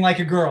screaming like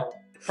a girl.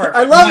 Perfect.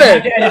 I love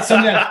it. Edit some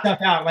of that stuff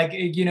out.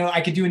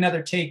 I could do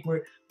another take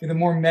with a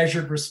more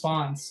measured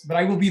response, but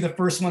I will be the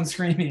first one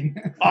screaming.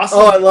 Awesome.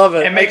 Oh, I love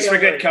it. It makes for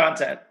good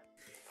content.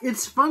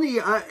 It's funny.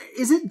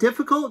 Is it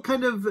difficult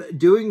kind of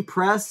doing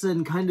press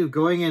and kind of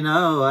going in,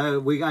 I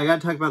got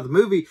to talk about the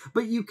movie,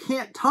 but you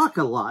can't talk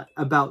a lot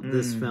about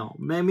this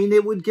film. I mean,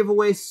 it would give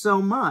away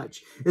so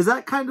much. Is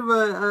that kind of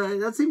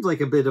that seems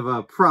like a bit of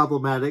a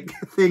problematic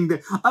thing,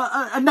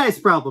 a nice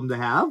problem to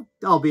have,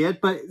 albeit,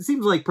 but it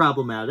seems like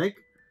problematic.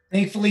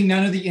 Thankfully,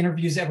 none of the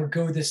interviews ever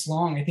go this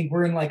long. I think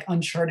we're in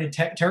uncharted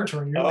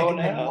territory. You're in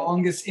my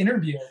longest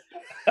interview.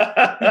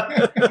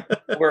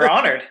 We're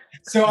honored.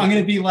 So I'm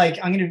going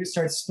to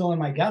start spilling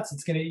my guts. I'm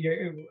going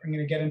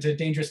to get into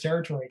dangerous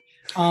territory.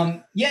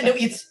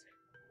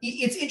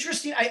 It's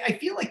interesting. I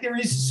feel like there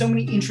is so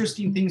many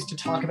interesting things to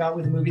talk about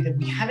with the movie that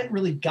we haven't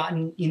really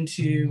gotten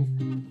into.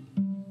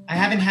 I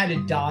haven't had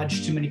to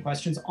dodge too many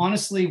questions.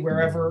 Honestly,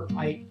 wherever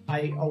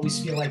I always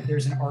feel like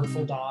there's an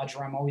artful dodge,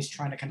 or I'm always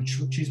trying to kind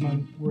of choose my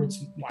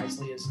words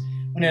wisely, is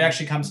when it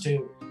actually comes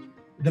to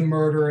the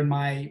murder and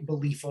my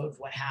belief of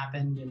what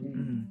happened.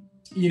 And,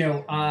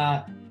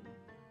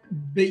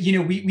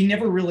 we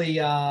never really,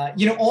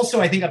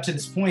 also I think up to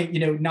this point,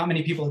 not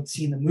many people had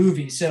seen the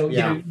movie. So,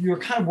 you were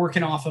kind of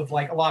working off of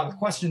like a lot of the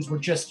questions were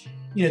just,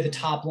 the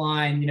top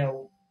line,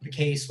 the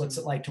case, what's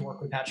it like to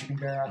work with Patrick and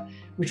Vera,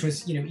 which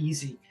was,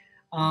 easy.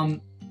 I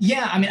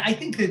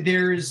think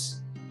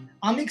that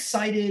I'm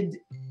excited.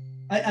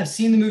 I've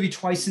seen the movie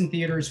twice in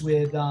theaters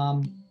with,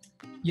 where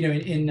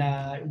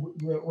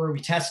we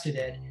tested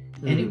it.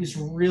 And it was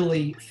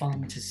really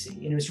fun to see.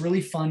 And it was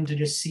really fun to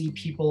just see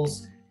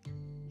people's,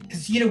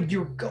 because,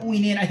 you're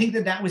going in, I think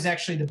that was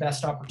actually the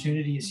best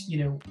opportunity is,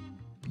 you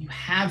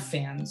have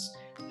fans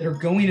that are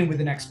going in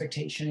with an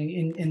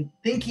expectation and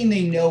thinking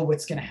they know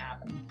what's going to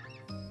happen.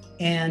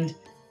 And,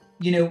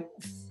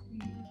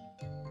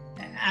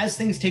 as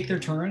things take their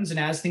turns and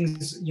as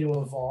things,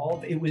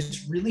 evolve, it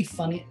was really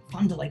fun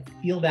to like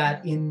feel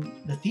that in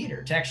the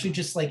theater, to actually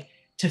just like,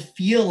 to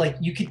feel like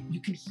you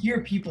could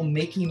hear people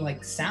making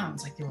like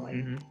sounds, like they were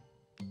like,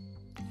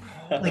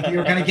 like they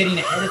were kind of getting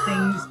ahead of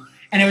things.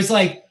 And it was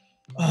like,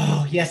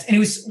 oh yes. And it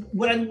was,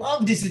 what I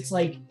loved is it's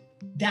like,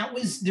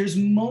 there's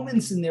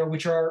moments in there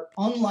which are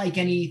unlike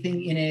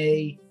anything in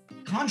a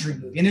Conjuring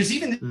movie. And there's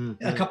even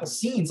a couple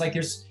scenes, like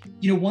there's,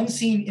 one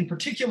scene in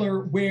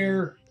particular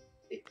where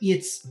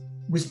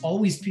was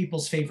always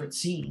people's favorite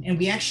scene. And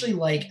we actually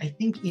I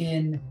think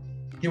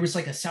there was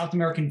like a South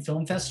American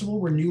film festival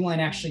where New Line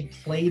actually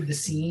played the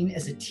scene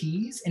as a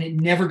tease and it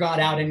never got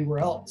out anywhere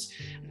else.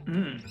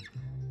 And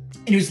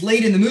it was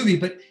late in the movie,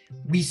 but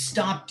we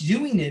stopped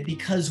doing it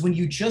because when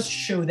you just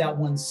show that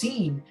one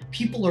scene,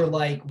 people are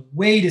like,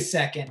 wait a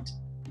second,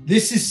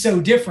 this is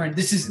so different.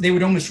 They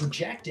would almost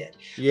reject it.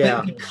 Yeah.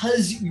 But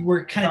because we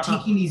were kind of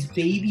taking these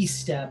baby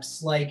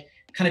steps, like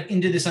kind of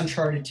into this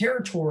uncharted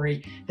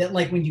territory, that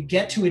like when you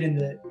get to it in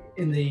the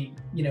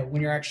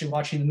when you're actually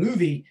watching the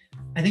movie,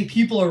 I think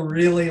people are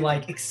really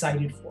like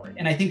excited for it.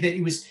 And I think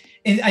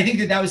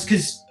that that was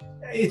because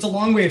it's a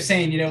long way of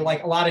saying,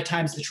 like a lot of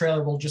times the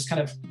trailer will just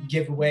kind of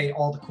give away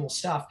all the cool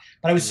stuff.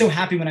 But I was so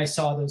happy when I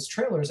saw those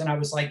trailers and I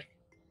was like,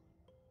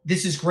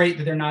 this is great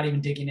that they're not even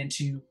digging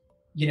into,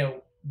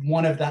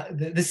 one of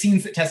the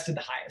scenes that tested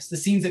the highest, the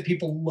scenes that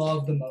people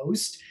love the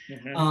most,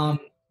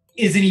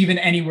 isn't even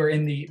anywhere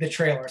in the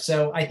trailer.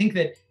 So I think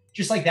that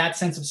just like that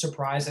sense of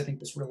surprise, I think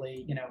was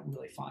really,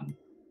 really fun.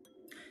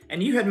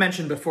 And you had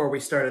mentioned before we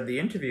started the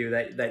interview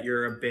that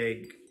you're a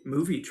big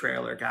movie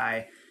trailer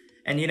guy.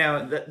 And,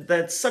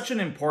 that's such an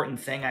important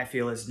thing, I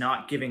feel, is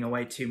not giving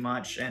away too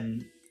much.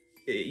 And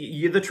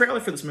the trailer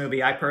for this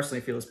movie, I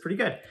personally feel, is pretty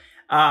good.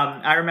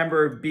 I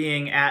remember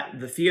being at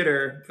the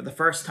theater for the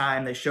first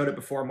time. They showed it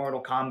before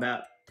Mortal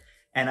Kombat.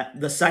 And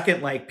the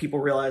second, people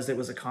realized it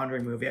was a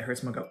Conjuring movie, I heard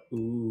someone go,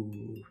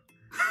 ooh.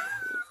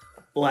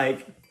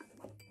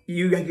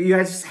 You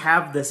guys just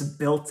have this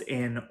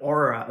built-in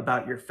aura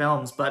about your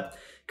films. But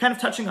kind of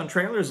touching on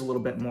trailers a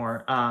little bit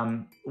more,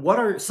 what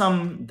are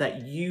some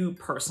that you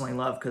personally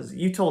love? Because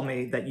you told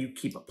me that you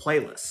keep a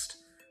playlist.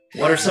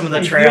 What are some of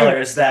the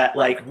trailers that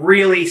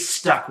really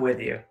stuck with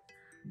you?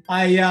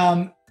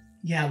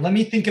 Let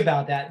me think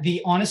about that.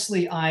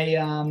 Honestly,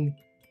 I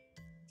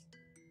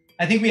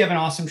think we have an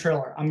awesome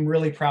trailer. I'm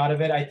really proud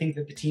of it. I think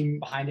that the team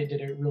behind it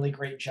did a really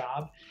great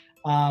job.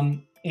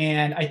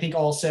 And I think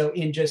also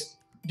in just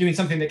doing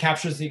something that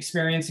captures the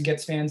experience and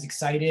gets fans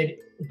excited,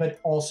 but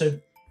also,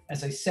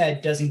 as I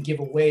said, doesn't give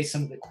away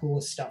some of the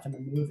coolest stuff in the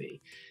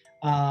movie.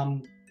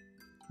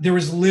 There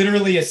was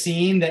literally a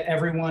scene that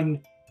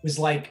everyone was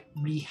like,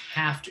 we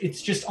have to,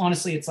 it's just,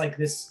 honestly, it's like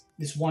this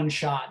one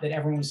shot that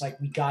everyone was like,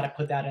 we got to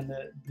put that in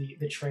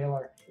the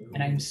trailer.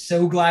 And I'm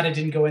so glad it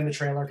didn't go in the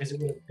trailer because it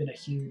would have been a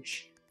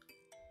huge,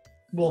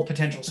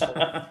 potential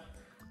spoiler.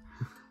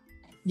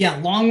 Yeah,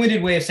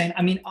 long-winded way of saying,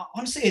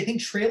 honestly, I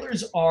think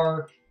trailers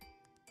are,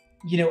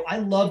 I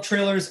love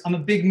trailers. I'm a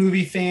big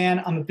movie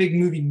fan. I'm a big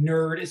movie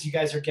nerd, as you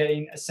guys are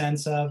getting a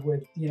sense of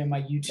with,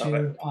 my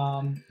YouTube,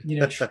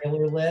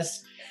 trailer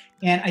list.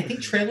 And I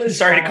think trailers.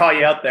 Sorry to call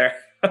you out there.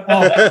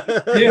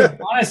 Dude,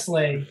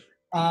 honestly,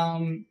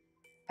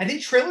 I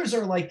think trailers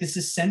are like this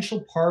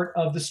essential part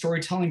of the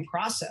storytelling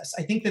process.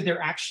 I think that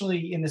they're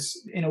actually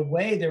in a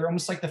way, they're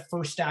almost like the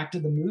first act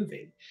of the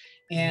movie.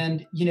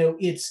 And,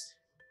 it's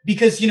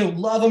because,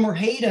 love them or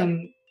hate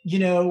them,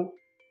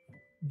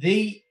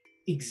 they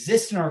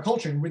exist in our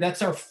culture.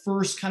 That's our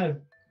first kind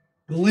of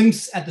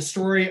glimpse at the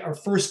story, our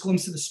first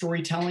glimpse of the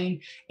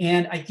storytelling.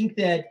 And I think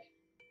that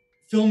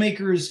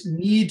filmmakers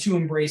need to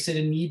embrace it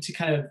and need to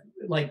kind of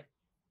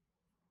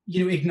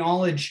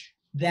acknowledge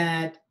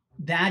that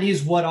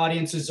is what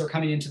audiences are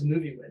coming into the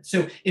movie with.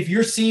 So if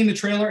you're seeing the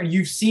trailer and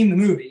you've seen the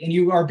movie and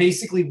you are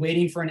basically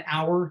waiting for an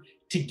hour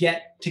to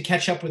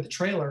catch up with the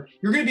trailer,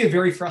 you're going to be a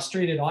very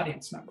frustrated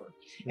audience member.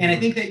 And I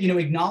think that,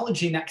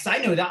 acknowledging that, because I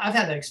know that I've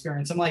had that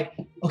experience. I'm like,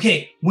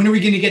 okay, when are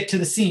we going to get to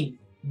the scene?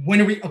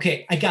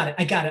 Okay, I got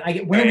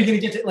it. When are we going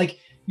to get to,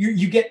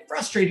 you get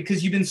frustrated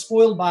because you've been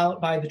spoiled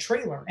by the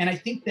trailer. And I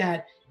think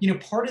that,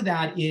 part of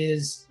that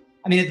is,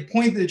 at the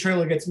point that the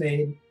trailer gets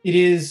made, it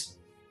is,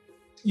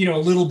 a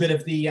little bit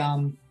of the,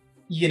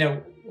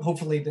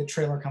 hopefully the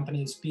trailer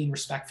company is being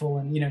respectful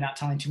and, not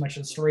telling too much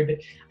of the story. But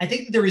I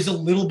think that there is a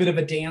little bit of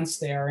a dance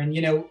there. And,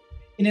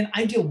 in an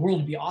ideal world,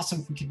 it'd be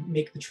awesome if we could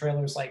make the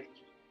trailers like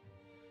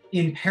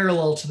in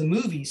parallel to the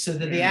movie so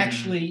that they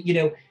actually,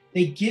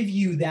 they give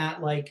you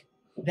that like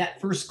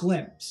that first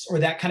glimpse or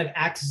that kind of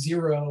act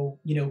zero,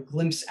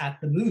 glimpse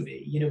at the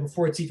movie,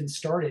 before it's even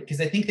started.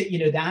 Because I think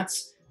that,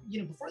 that's,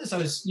 before this, I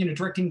was,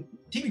 directing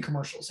TV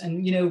commercials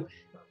and,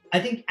 I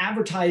think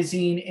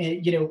advertising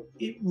and,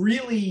 it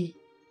really,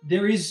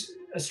 there is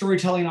a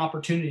storytelling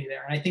opportunity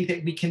there. And I think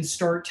that we can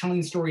start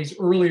telling stories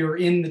earlier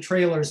in the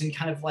trailers and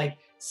kind of like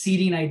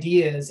seeding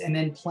ideas and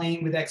then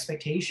playing with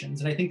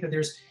expectations. And I think that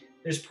there's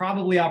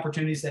probably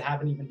opportunities that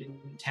haven't even been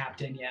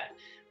tapped in yet,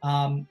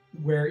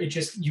 where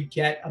you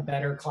get a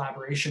better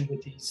collaboration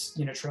with these,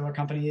 trailer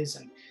companies.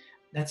 And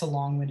that's a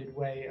long-winded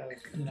way of,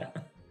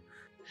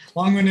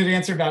 long-winded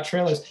answer about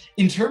trailers.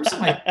 In terms of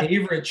my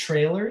favorite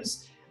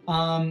trailers,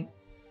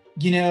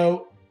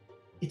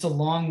 it's a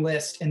long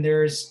list, and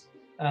there's,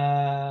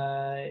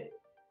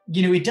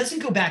 it doesn't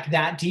go back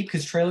that deep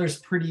because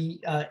trailers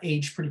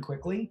age pretty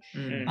quickly.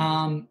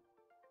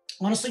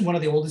 Honestly, one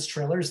of the oldest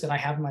trailers that I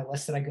have on my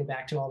list that I go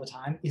back to all the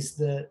time is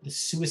the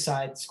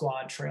Suicide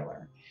Squad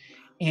trailer.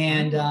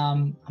 And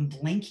I'm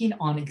blanking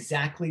on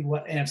exactly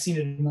what, and I've seen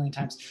it a million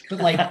times, but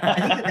like,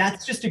 I think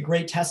that's just a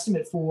great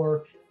testament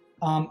for,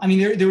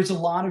 there was a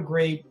lot of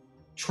great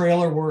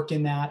trailer work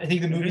in that. I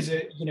think the movie's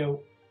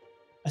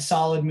a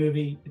solid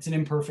movie. It's an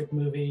imperfect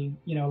movie.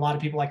 A lot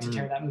of people like to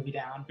tear that movie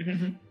down.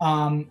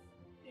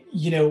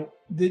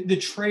 The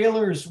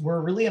trailers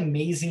were really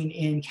amazing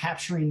in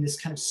capturing this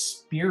kind of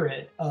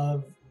spirit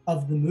of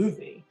the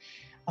movie.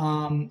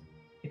 I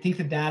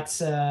think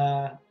that's,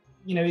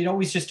 it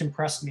always just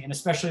impressed me. And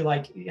especially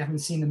like having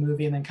seen the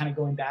movie and then kind of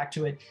going back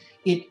to it,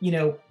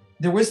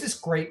 there was this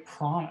great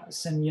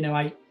promise. And,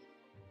 I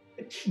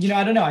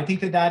don't know. I think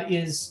that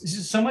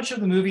is so much of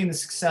the movie and the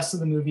success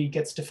of the movie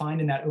gets defined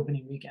in that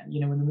opening weekend.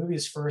 When the movie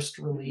is first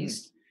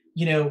released,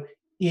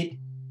 it,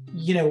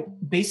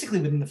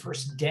 basically within the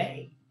first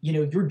day,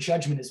 your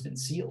judgment has been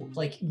sealed.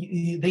 Like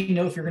they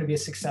know if you're going to be a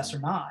success or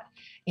not.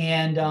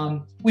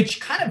 And which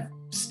kind of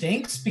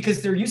stinks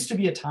because there used to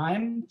be a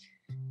time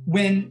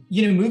when,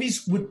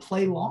 movies would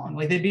play long,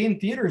 like they'd be in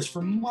theaters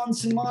for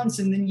months and months.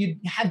 And then you'd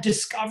have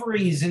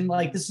discoveries. And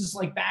like, this is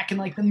like back in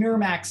like the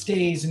Miramax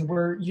days and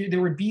where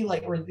there would be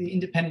like, or the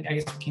independent, I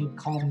guess I can't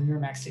call them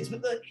Miramax days,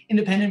 but the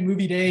independent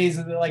movie days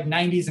of the like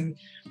 90s and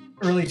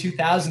early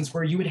 2000s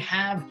where you would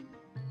have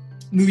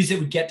movies that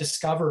would get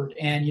discovered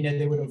and,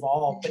 they would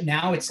evolve. But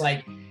now it's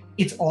like,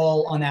 it's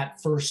all on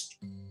that first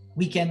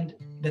weekend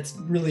that's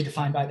really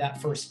defined by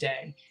that first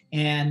day.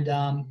 And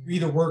you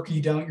either work or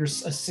you don't, you're a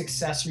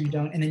success or you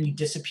don't, and then you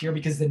disappear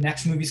because the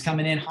next movie's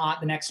coming in hot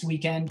the next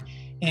weekend.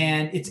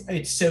 And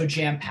it's so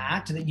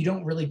jam-packed that you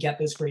don't really get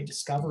those great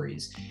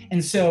discoveries.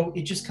 And so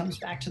it just comes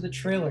back to the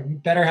trailer. You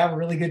better have a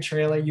really good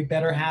trailer. You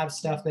better have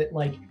stuff that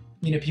like,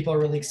 people are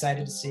really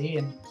excited to see.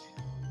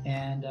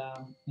 And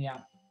yeah.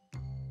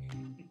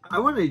 I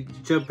want to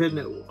jump in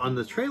on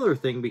the trailer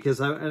thing because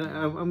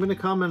I'm going to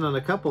comment on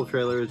a couple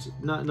trailers,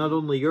 not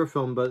only your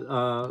film, but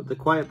The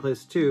Quiet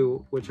Place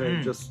 2, which I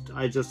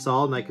just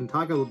saw and I can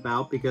talk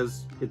about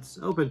because it's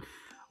open.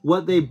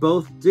 What they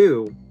both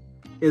do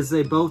is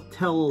they both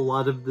tell a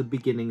lot of the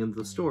beginning of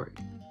the story,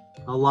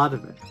 a lot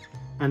of it,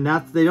 and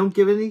they don't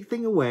give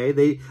anything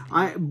away.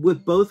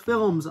 With both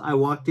films, I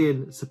walked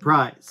in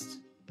surprised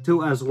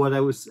as what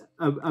I was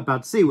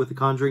about to see. With The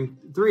Conjuring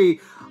 3,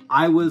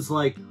 I was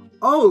like,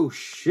 oh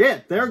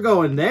shit, they're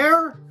going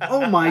there?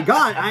 Oh my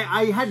god,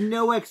 I had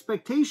no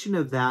expectation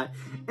of that.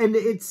 And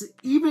it's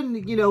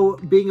even,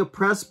 being a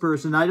press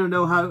person, I don't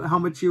know how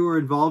much you were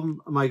involved,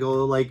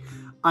 Michael. Like,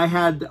 I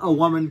had a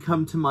woman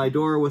come to my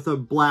door with a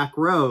black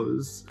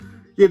rose,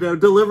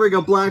 delivering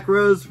a black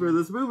rose for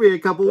this movie a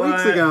couple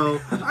weeks ago.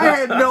 I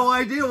had no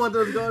idea what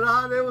was going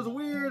on. It was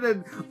weird,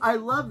 and I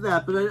love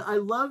that. But I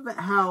love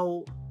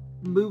how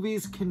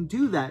movies can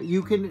do that.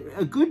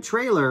 A good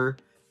trailer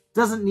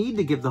doesn't need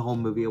to give the whole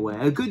movie away.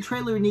 A good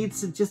trailer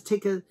needs to just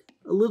take a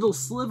little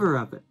sliver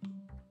of it.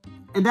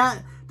 And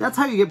that's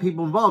how you get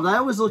people involved. I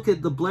always look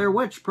at the Blair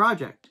Witch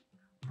Project.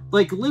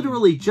 Like,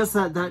 literally, just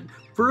that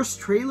first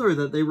trailer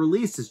that they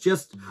released is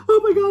just, oh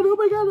my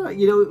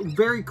god,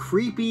 very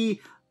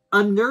creepy,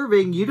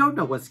 unnerving. You don't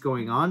know what's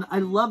going on. I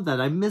love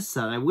that. I miss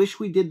that. I wish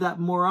we did that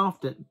more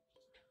often.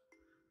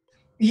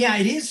 Yeah,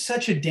 it is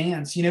such a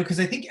dance,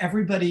 because I think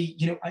everybody,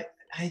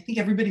 I think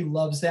everybody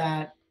loves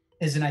that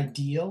as an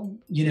ideal,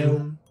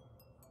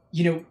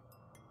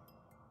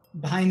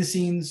 behind the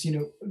scenes,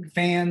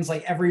 fans,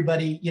 like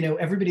everybody,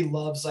 everybody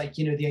loves like,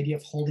 the idea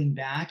of holding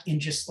back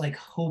and just like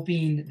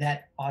hoping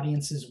that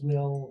audiences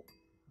will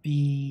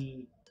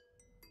be,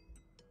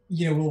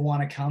 will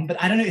want to come.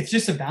 But I don't know, it's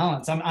just a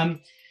balance.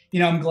 I'm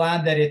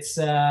glad that it's,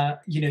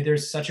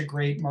 there's such a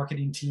great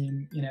marketing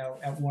team,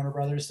 at Warner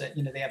Brothers that,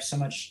 they have so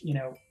much,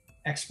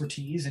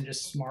 expertise and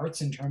just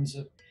smarts in terms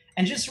of,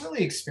 and just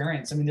really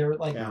experience. I mean, they're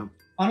like,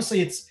 honestly,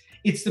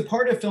 it's the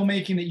part of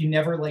filmmaking that you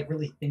never like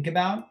really think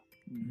about,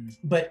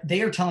 but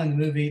they are telling the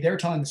movie, they're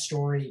telling the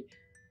story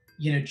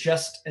you know,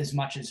 just as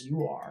much as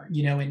you are,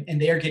 you know,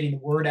 and they are getting the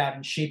word out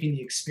and shaping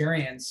the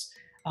experience.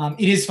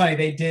 It is funny.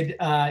 They did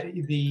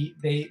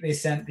they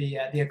sent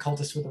the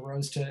occultist with a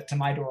rose to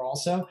my door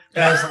also.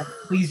 But I was like,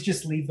 please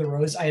just leave the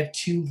rose. I have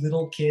two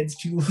little kids,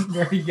 two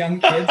very young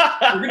kids.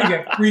 We're gonna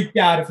get freaked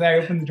out if I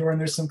open the door and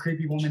there's some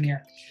creepy woman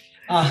here.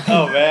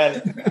 Oh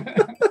man.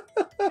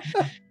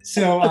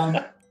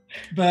 So,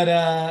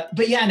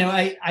 but yeah, no,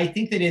 I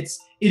think that it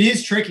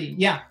is tricky.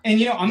 Yeah. And,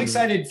 you know, I'm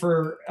excited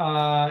for,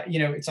 you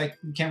know, it's like,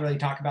 you can't really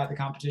talk about the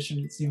competition,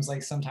 it seems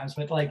like sometimes,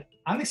 but like,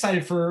 I'm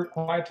excited for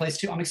Quiet Place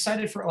too. I'm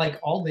excited for like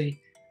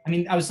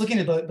I was looking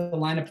at the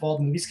lineup of all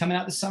the movies coming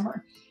out this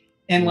summer,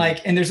 and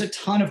like, and there's a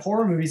ton of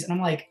horror movies, and I'm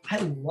like, I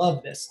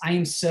love this. I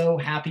am so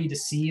happy to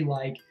see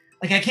like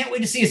I can't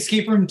wait to see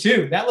Escape Room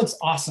 2. That looks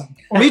awesome.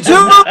 Me too.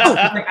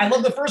 Like, I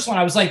love the first one.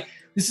 I was like,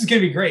 this is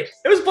going to be great.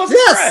 It was a pleasant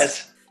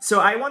surprise.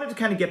 So I wanted to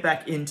kind of get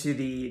back into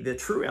the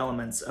true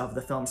elements of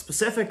the film,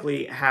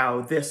 specifically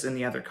how this and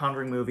the other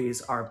Conjuring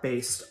movies are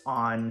based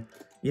on,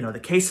 you know, the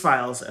case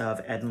files of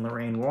Ed and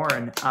Lorraine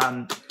Warren.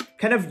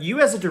 Kind of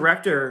you as a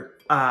director,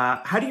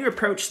 how do you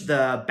approach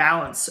the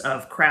balance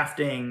of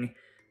crafting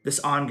this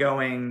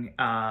ongoing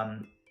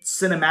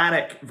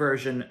cinematic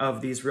version of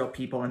these real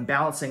people and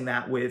balancing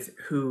that with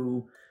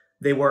who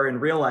they were in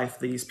real life,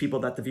 these people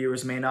that the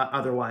viewers may not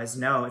otherwise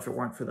know if it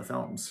weren't for the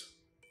films?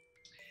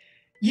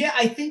 Yeah,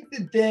 I think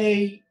that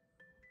they,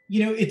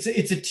 you know, it's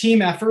a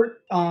team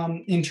effort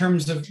in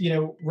terms of, you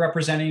know,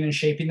 representing and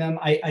shaping them.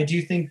 I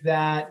do think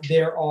that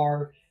there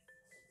are,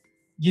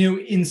 you know,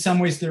 in some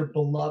ways they're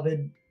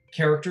beloved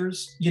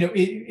characters, you know,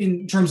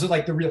 in terms of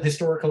like the real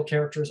historical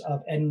characters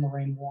of Ed and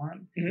Lorraine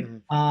Warren.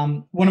 Mm-hmm.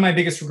 One of my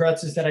biggest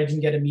regrets is that I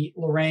didn't get to meet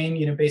Lorraine.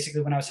 You know,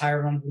 basically when I was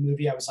hired on the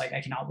movie, I was like,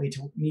 I cannot wait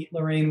to meet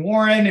Lorraine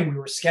Warren, and we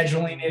were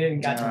scheduling it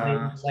and got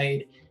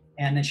delayed,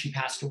 and then she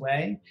passed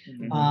away.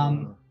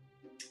 Mm-hmm.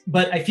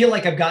 But I feel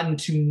like I've gotten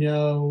to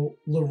know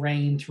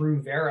Lorraine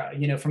through Vera,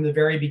 you know, from the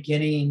very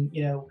beginning,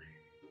 you know,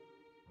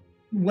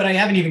 what I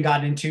haven't even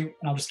gotten into,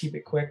 and I'll just keep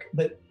it quick,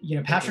 but, you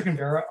know, Patrick and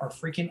Vera are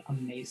freaking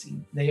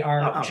amazing. They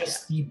are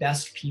the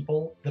best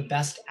people, the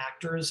best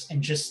actors,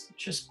 and just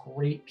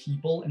great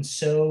people, and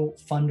so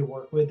fun to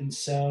work with, and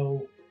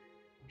so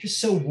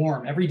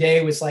warm. Every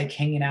day was like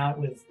hanging out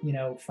with, you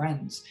know,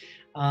 friends.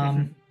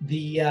 What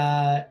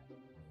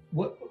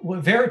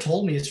Vera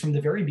told me is from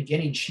the very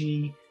beginning,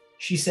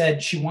 she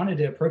said she wanted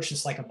to approach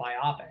this like a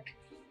biopic,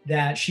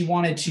 that she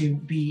wanted to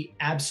be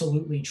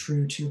absolutely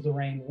true to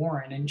Lorraine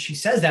Warren. And she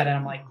says that, and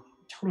I'm like,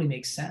 totally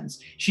makes sense.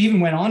 She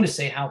even went on to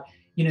say how,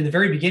 you know, in the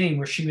very beginning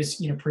where she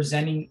was, you know,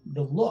 presenting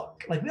the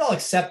look, like we all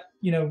accept,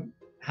 you know,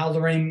 how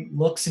Lorraine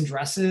looks and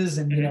dresses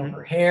and, you know,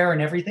 her hair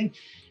and everything.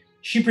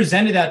 She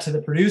presented that to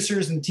the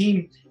producers and the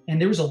team,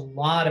 and there was a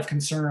lot of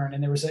concern.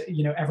 And there was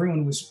you know,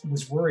 everyone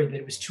was worried that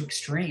it was too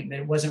extreme, that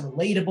it wasn't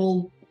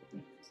relatable.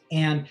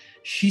 And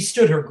she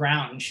stood her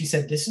ground, and she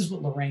said, this is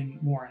what Lorraine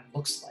Warren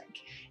looks like.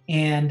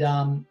 And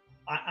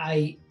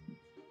I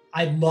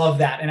love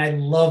that. And I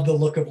love the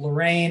look of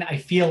Lorraine. I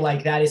feel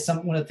like that is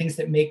one of the things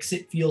that makes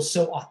it feel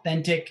so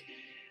authentic.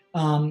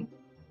 And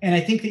I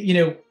think that, you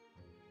know,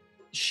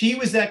 she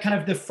was that kind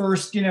of the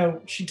first, you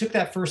know, she took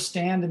that first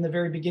stand in the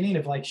very beginning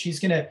of like, she's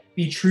going to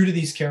be true to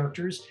these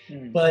characters.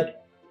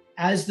 But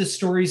as the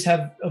stories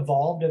have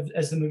evolved,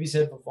 as the movies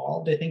have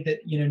evolved, I think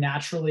that, you know,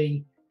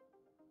 naturally,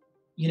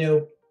 you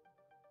know,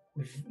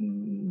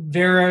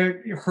 Vera,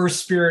 her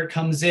spirit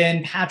comes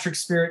in, Patrick's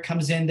spirit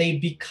comes in, they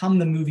become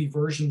the movie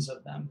versions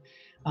of them,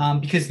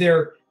 because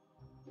they're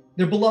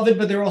beloved,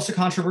 but they're also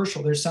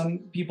controversial. There's some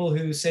people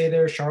who say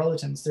they're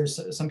charlatans. There's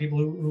some people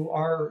who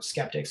are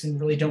skeptics and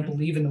really don't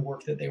believe in the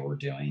work that they were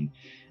doing.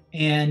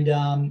 And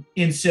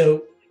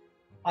so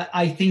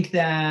I think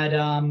that,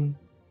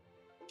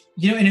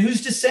 you know, and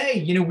who's to say,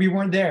 you know, we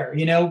weren't there,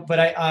 you know,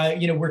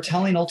 but you know, we're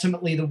telling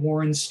ultimately the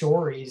Warren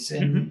stories.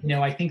 And, you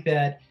know, I think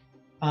that,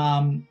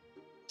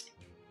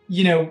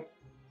 you know,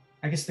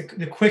 I guess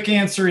the quick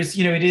answer is,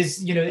 you know, it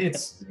is, you know,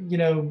 it's, you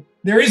know,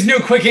 there is no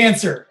quick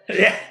answer.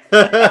 Yeah.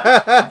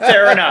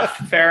 Fair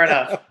enough.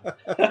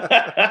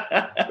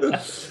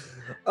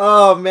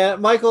 Oh man,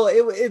 Michael,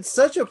 it's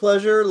such a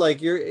pleasure.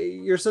 Like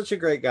you're such a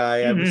great guy.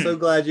 I'm so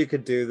glad you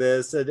could do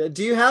this. And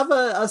do you have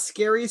a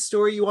scary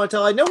story you want to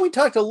tell? I know we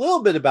talked a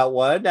little bit about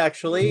one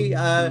actually.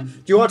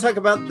 Do you want to talk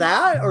about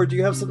that, or do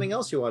you have something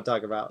else you want to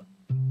talk about?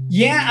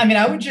 Yeah, I mean,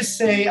 I would just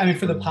say, I mean,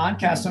 for the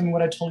podcast, I mean,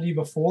 what I told you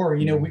before,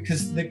 you know,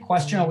 because the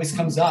question always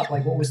comes up,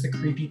 like, what was the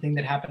creepy thing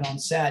that happened on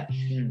set?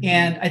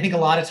 And I think a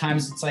lot of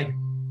times it's like,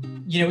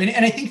 you know,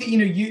 and I think that, you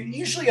know,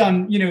 usually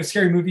on, you know,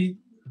 scary movie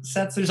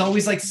sets, there's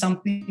always like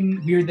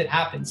something weird that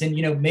happens. And,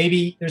 you know,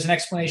 maybe there's an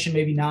explanation,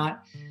 maybe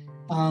not.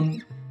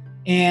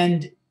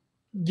 And,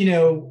 you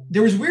know,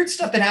 there was weird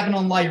stuff that happened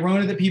on La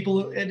Llorona that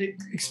people had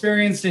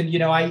experienced. And, you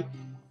know,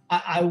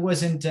 I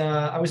wasn't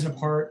a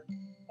part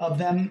of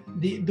them.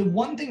 The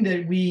one thing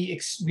that we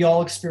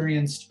all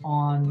experienced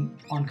on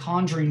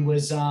Conjuring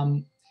was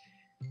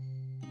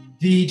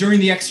during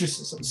the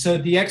exorcism. So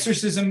the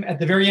exorcism at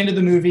the very end of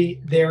the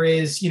movie, there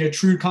is, you know,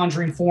 true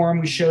Conjuring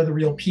form. We show the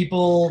real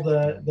people,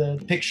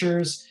 the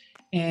pictures,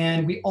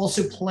 And we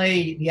also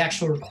play the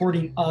actual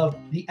recording of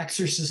the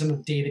exorcism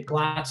of David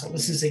Glatzel.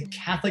 This is a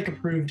Catholic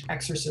approved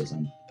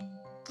exorcism.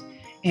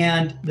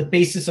 And the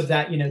basis of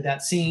that,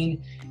 that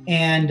scene.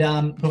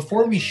 And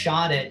before we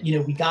shot it,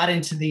 we got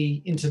into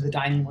the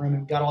dining room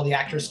and we got all the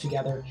actors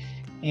together,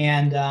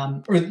 and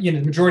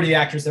the majority of the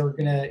actors that were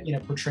gonna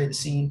portray the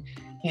scene.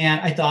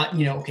 And I thought,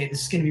 okay,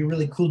 this is gonna be a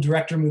really cool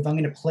director move. I'm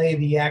gonna play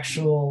the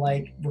actual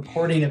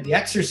recording of the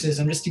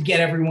exorcism just to get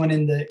everyone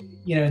in the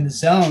in the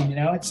zone.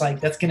 It's like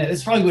that's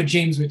probably what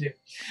James would do.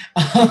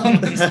 But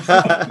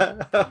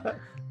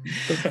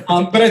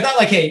I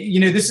thought hey,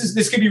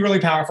 this could be really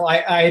powerful.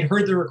 I had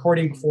heard the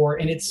recording before,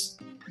 and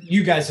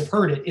you guys have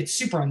heard it. It's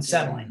super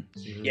unsettling.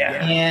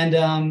 Yeah. And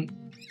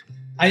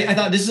I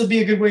thought this will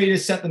be a good way to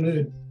set the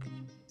mood.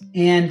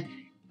 And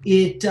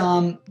we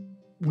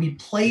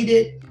played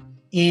it,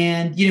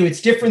 and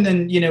it's different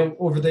than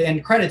over the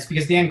end credits,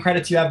 because the end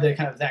credits you have the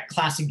kind of that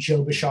classic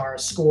Joe Bishara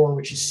score,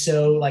 which is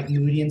so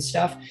moody and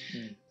stuff.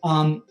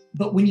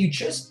 But when you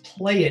just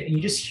play it and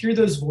you just hear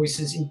those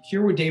voices and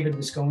hear what David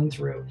was going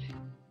through,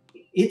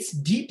 it's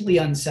deeply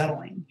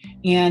unsettling.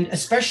 And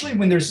especially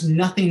when there's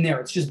nothing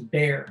there, it's just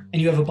bare,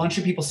 and you have a bunch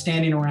of people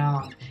standing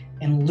around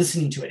and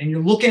listening to it, and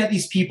you're looking at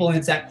these people, and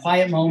it's that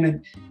quiet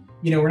moment.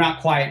 We're not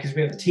quiet because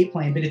we have the tape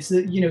playing, but it's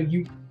the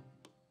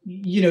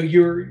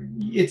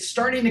it's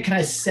starting to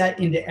kind of set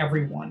into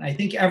everyone. I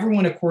think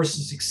everyone, of course,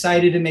 is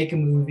excited to make a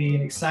movie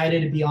and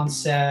excited to be on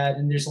set,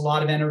 and there's a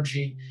lot of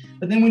energy.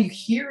 But then when you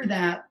hear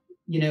that,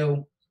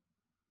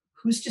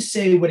 who's to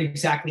say what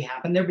exactly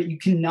happened there? But you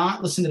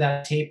cannot listen to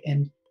that tape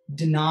and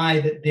deny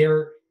that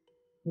there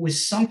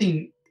was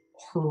something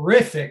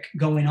horrific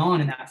going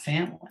on in that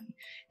family.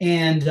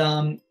 And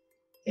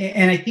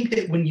I think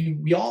that when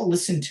we all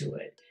listened to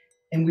it,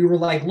 and we were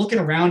looking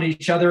around at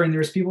each other, and there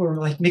was people who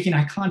were making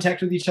eye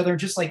contact with each other, and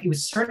just it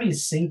was starting to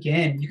sink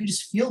in. You could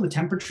just feel the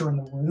temperature in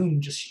the room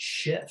just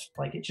shift.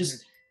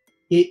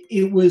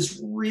 It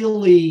was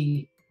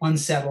really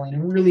unsettling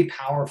and really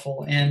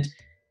powerful. And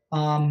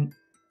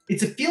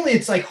it's a feeling,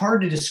 it's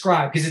hard to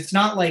describe, because it's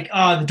not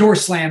the door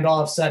slammed all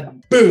of a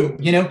sudden, boom,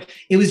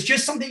 it was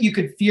just something you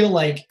could feel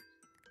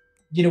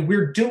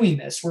we're doing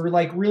this. We're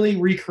really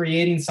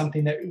recreating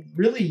something that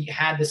really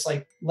had this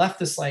left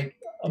this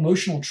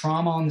emotional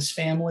trauma on this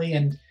family.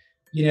 And,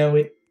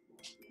 I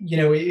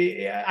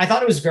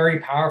thought it was very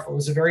powerful. It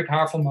was a very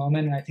powerful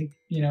moment. And I think,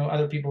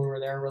 other people who were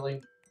there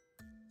really,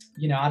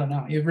 I don't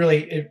know, it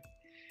really,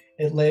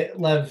 it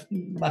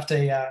left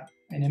an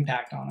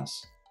impact on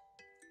us.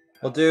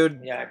 Well,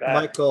 dude, yeah,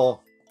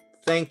 Michael,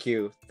 thank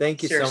you.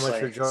 Thank you Seriously, so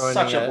much for joining.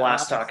 Such a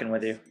blast talking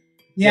with you.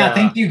 Yeah,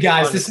 thank you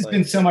guys. Honestly. This has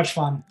been so much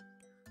fun.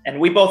 And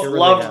we both It really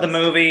loved has. the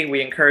movie.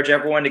 We encourage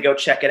everyone to go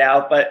check it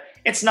out, but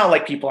it's not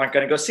like people aren't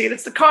going to go see it.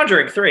 It's The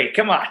Conjuring 3.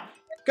 Come on.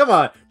 Come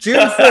on. June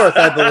 4th,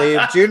 I believe.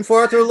 June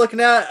 4th, we're looking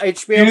at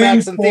HBO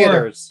Max in 4th.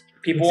 theaters.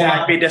 People will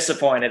not be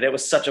disappointed. It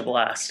was such a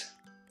blast.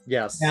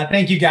 Yes. Yeah,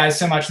 thank you guys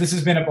so much. This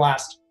has been a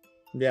blast.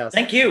 Yes.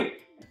 Thank you.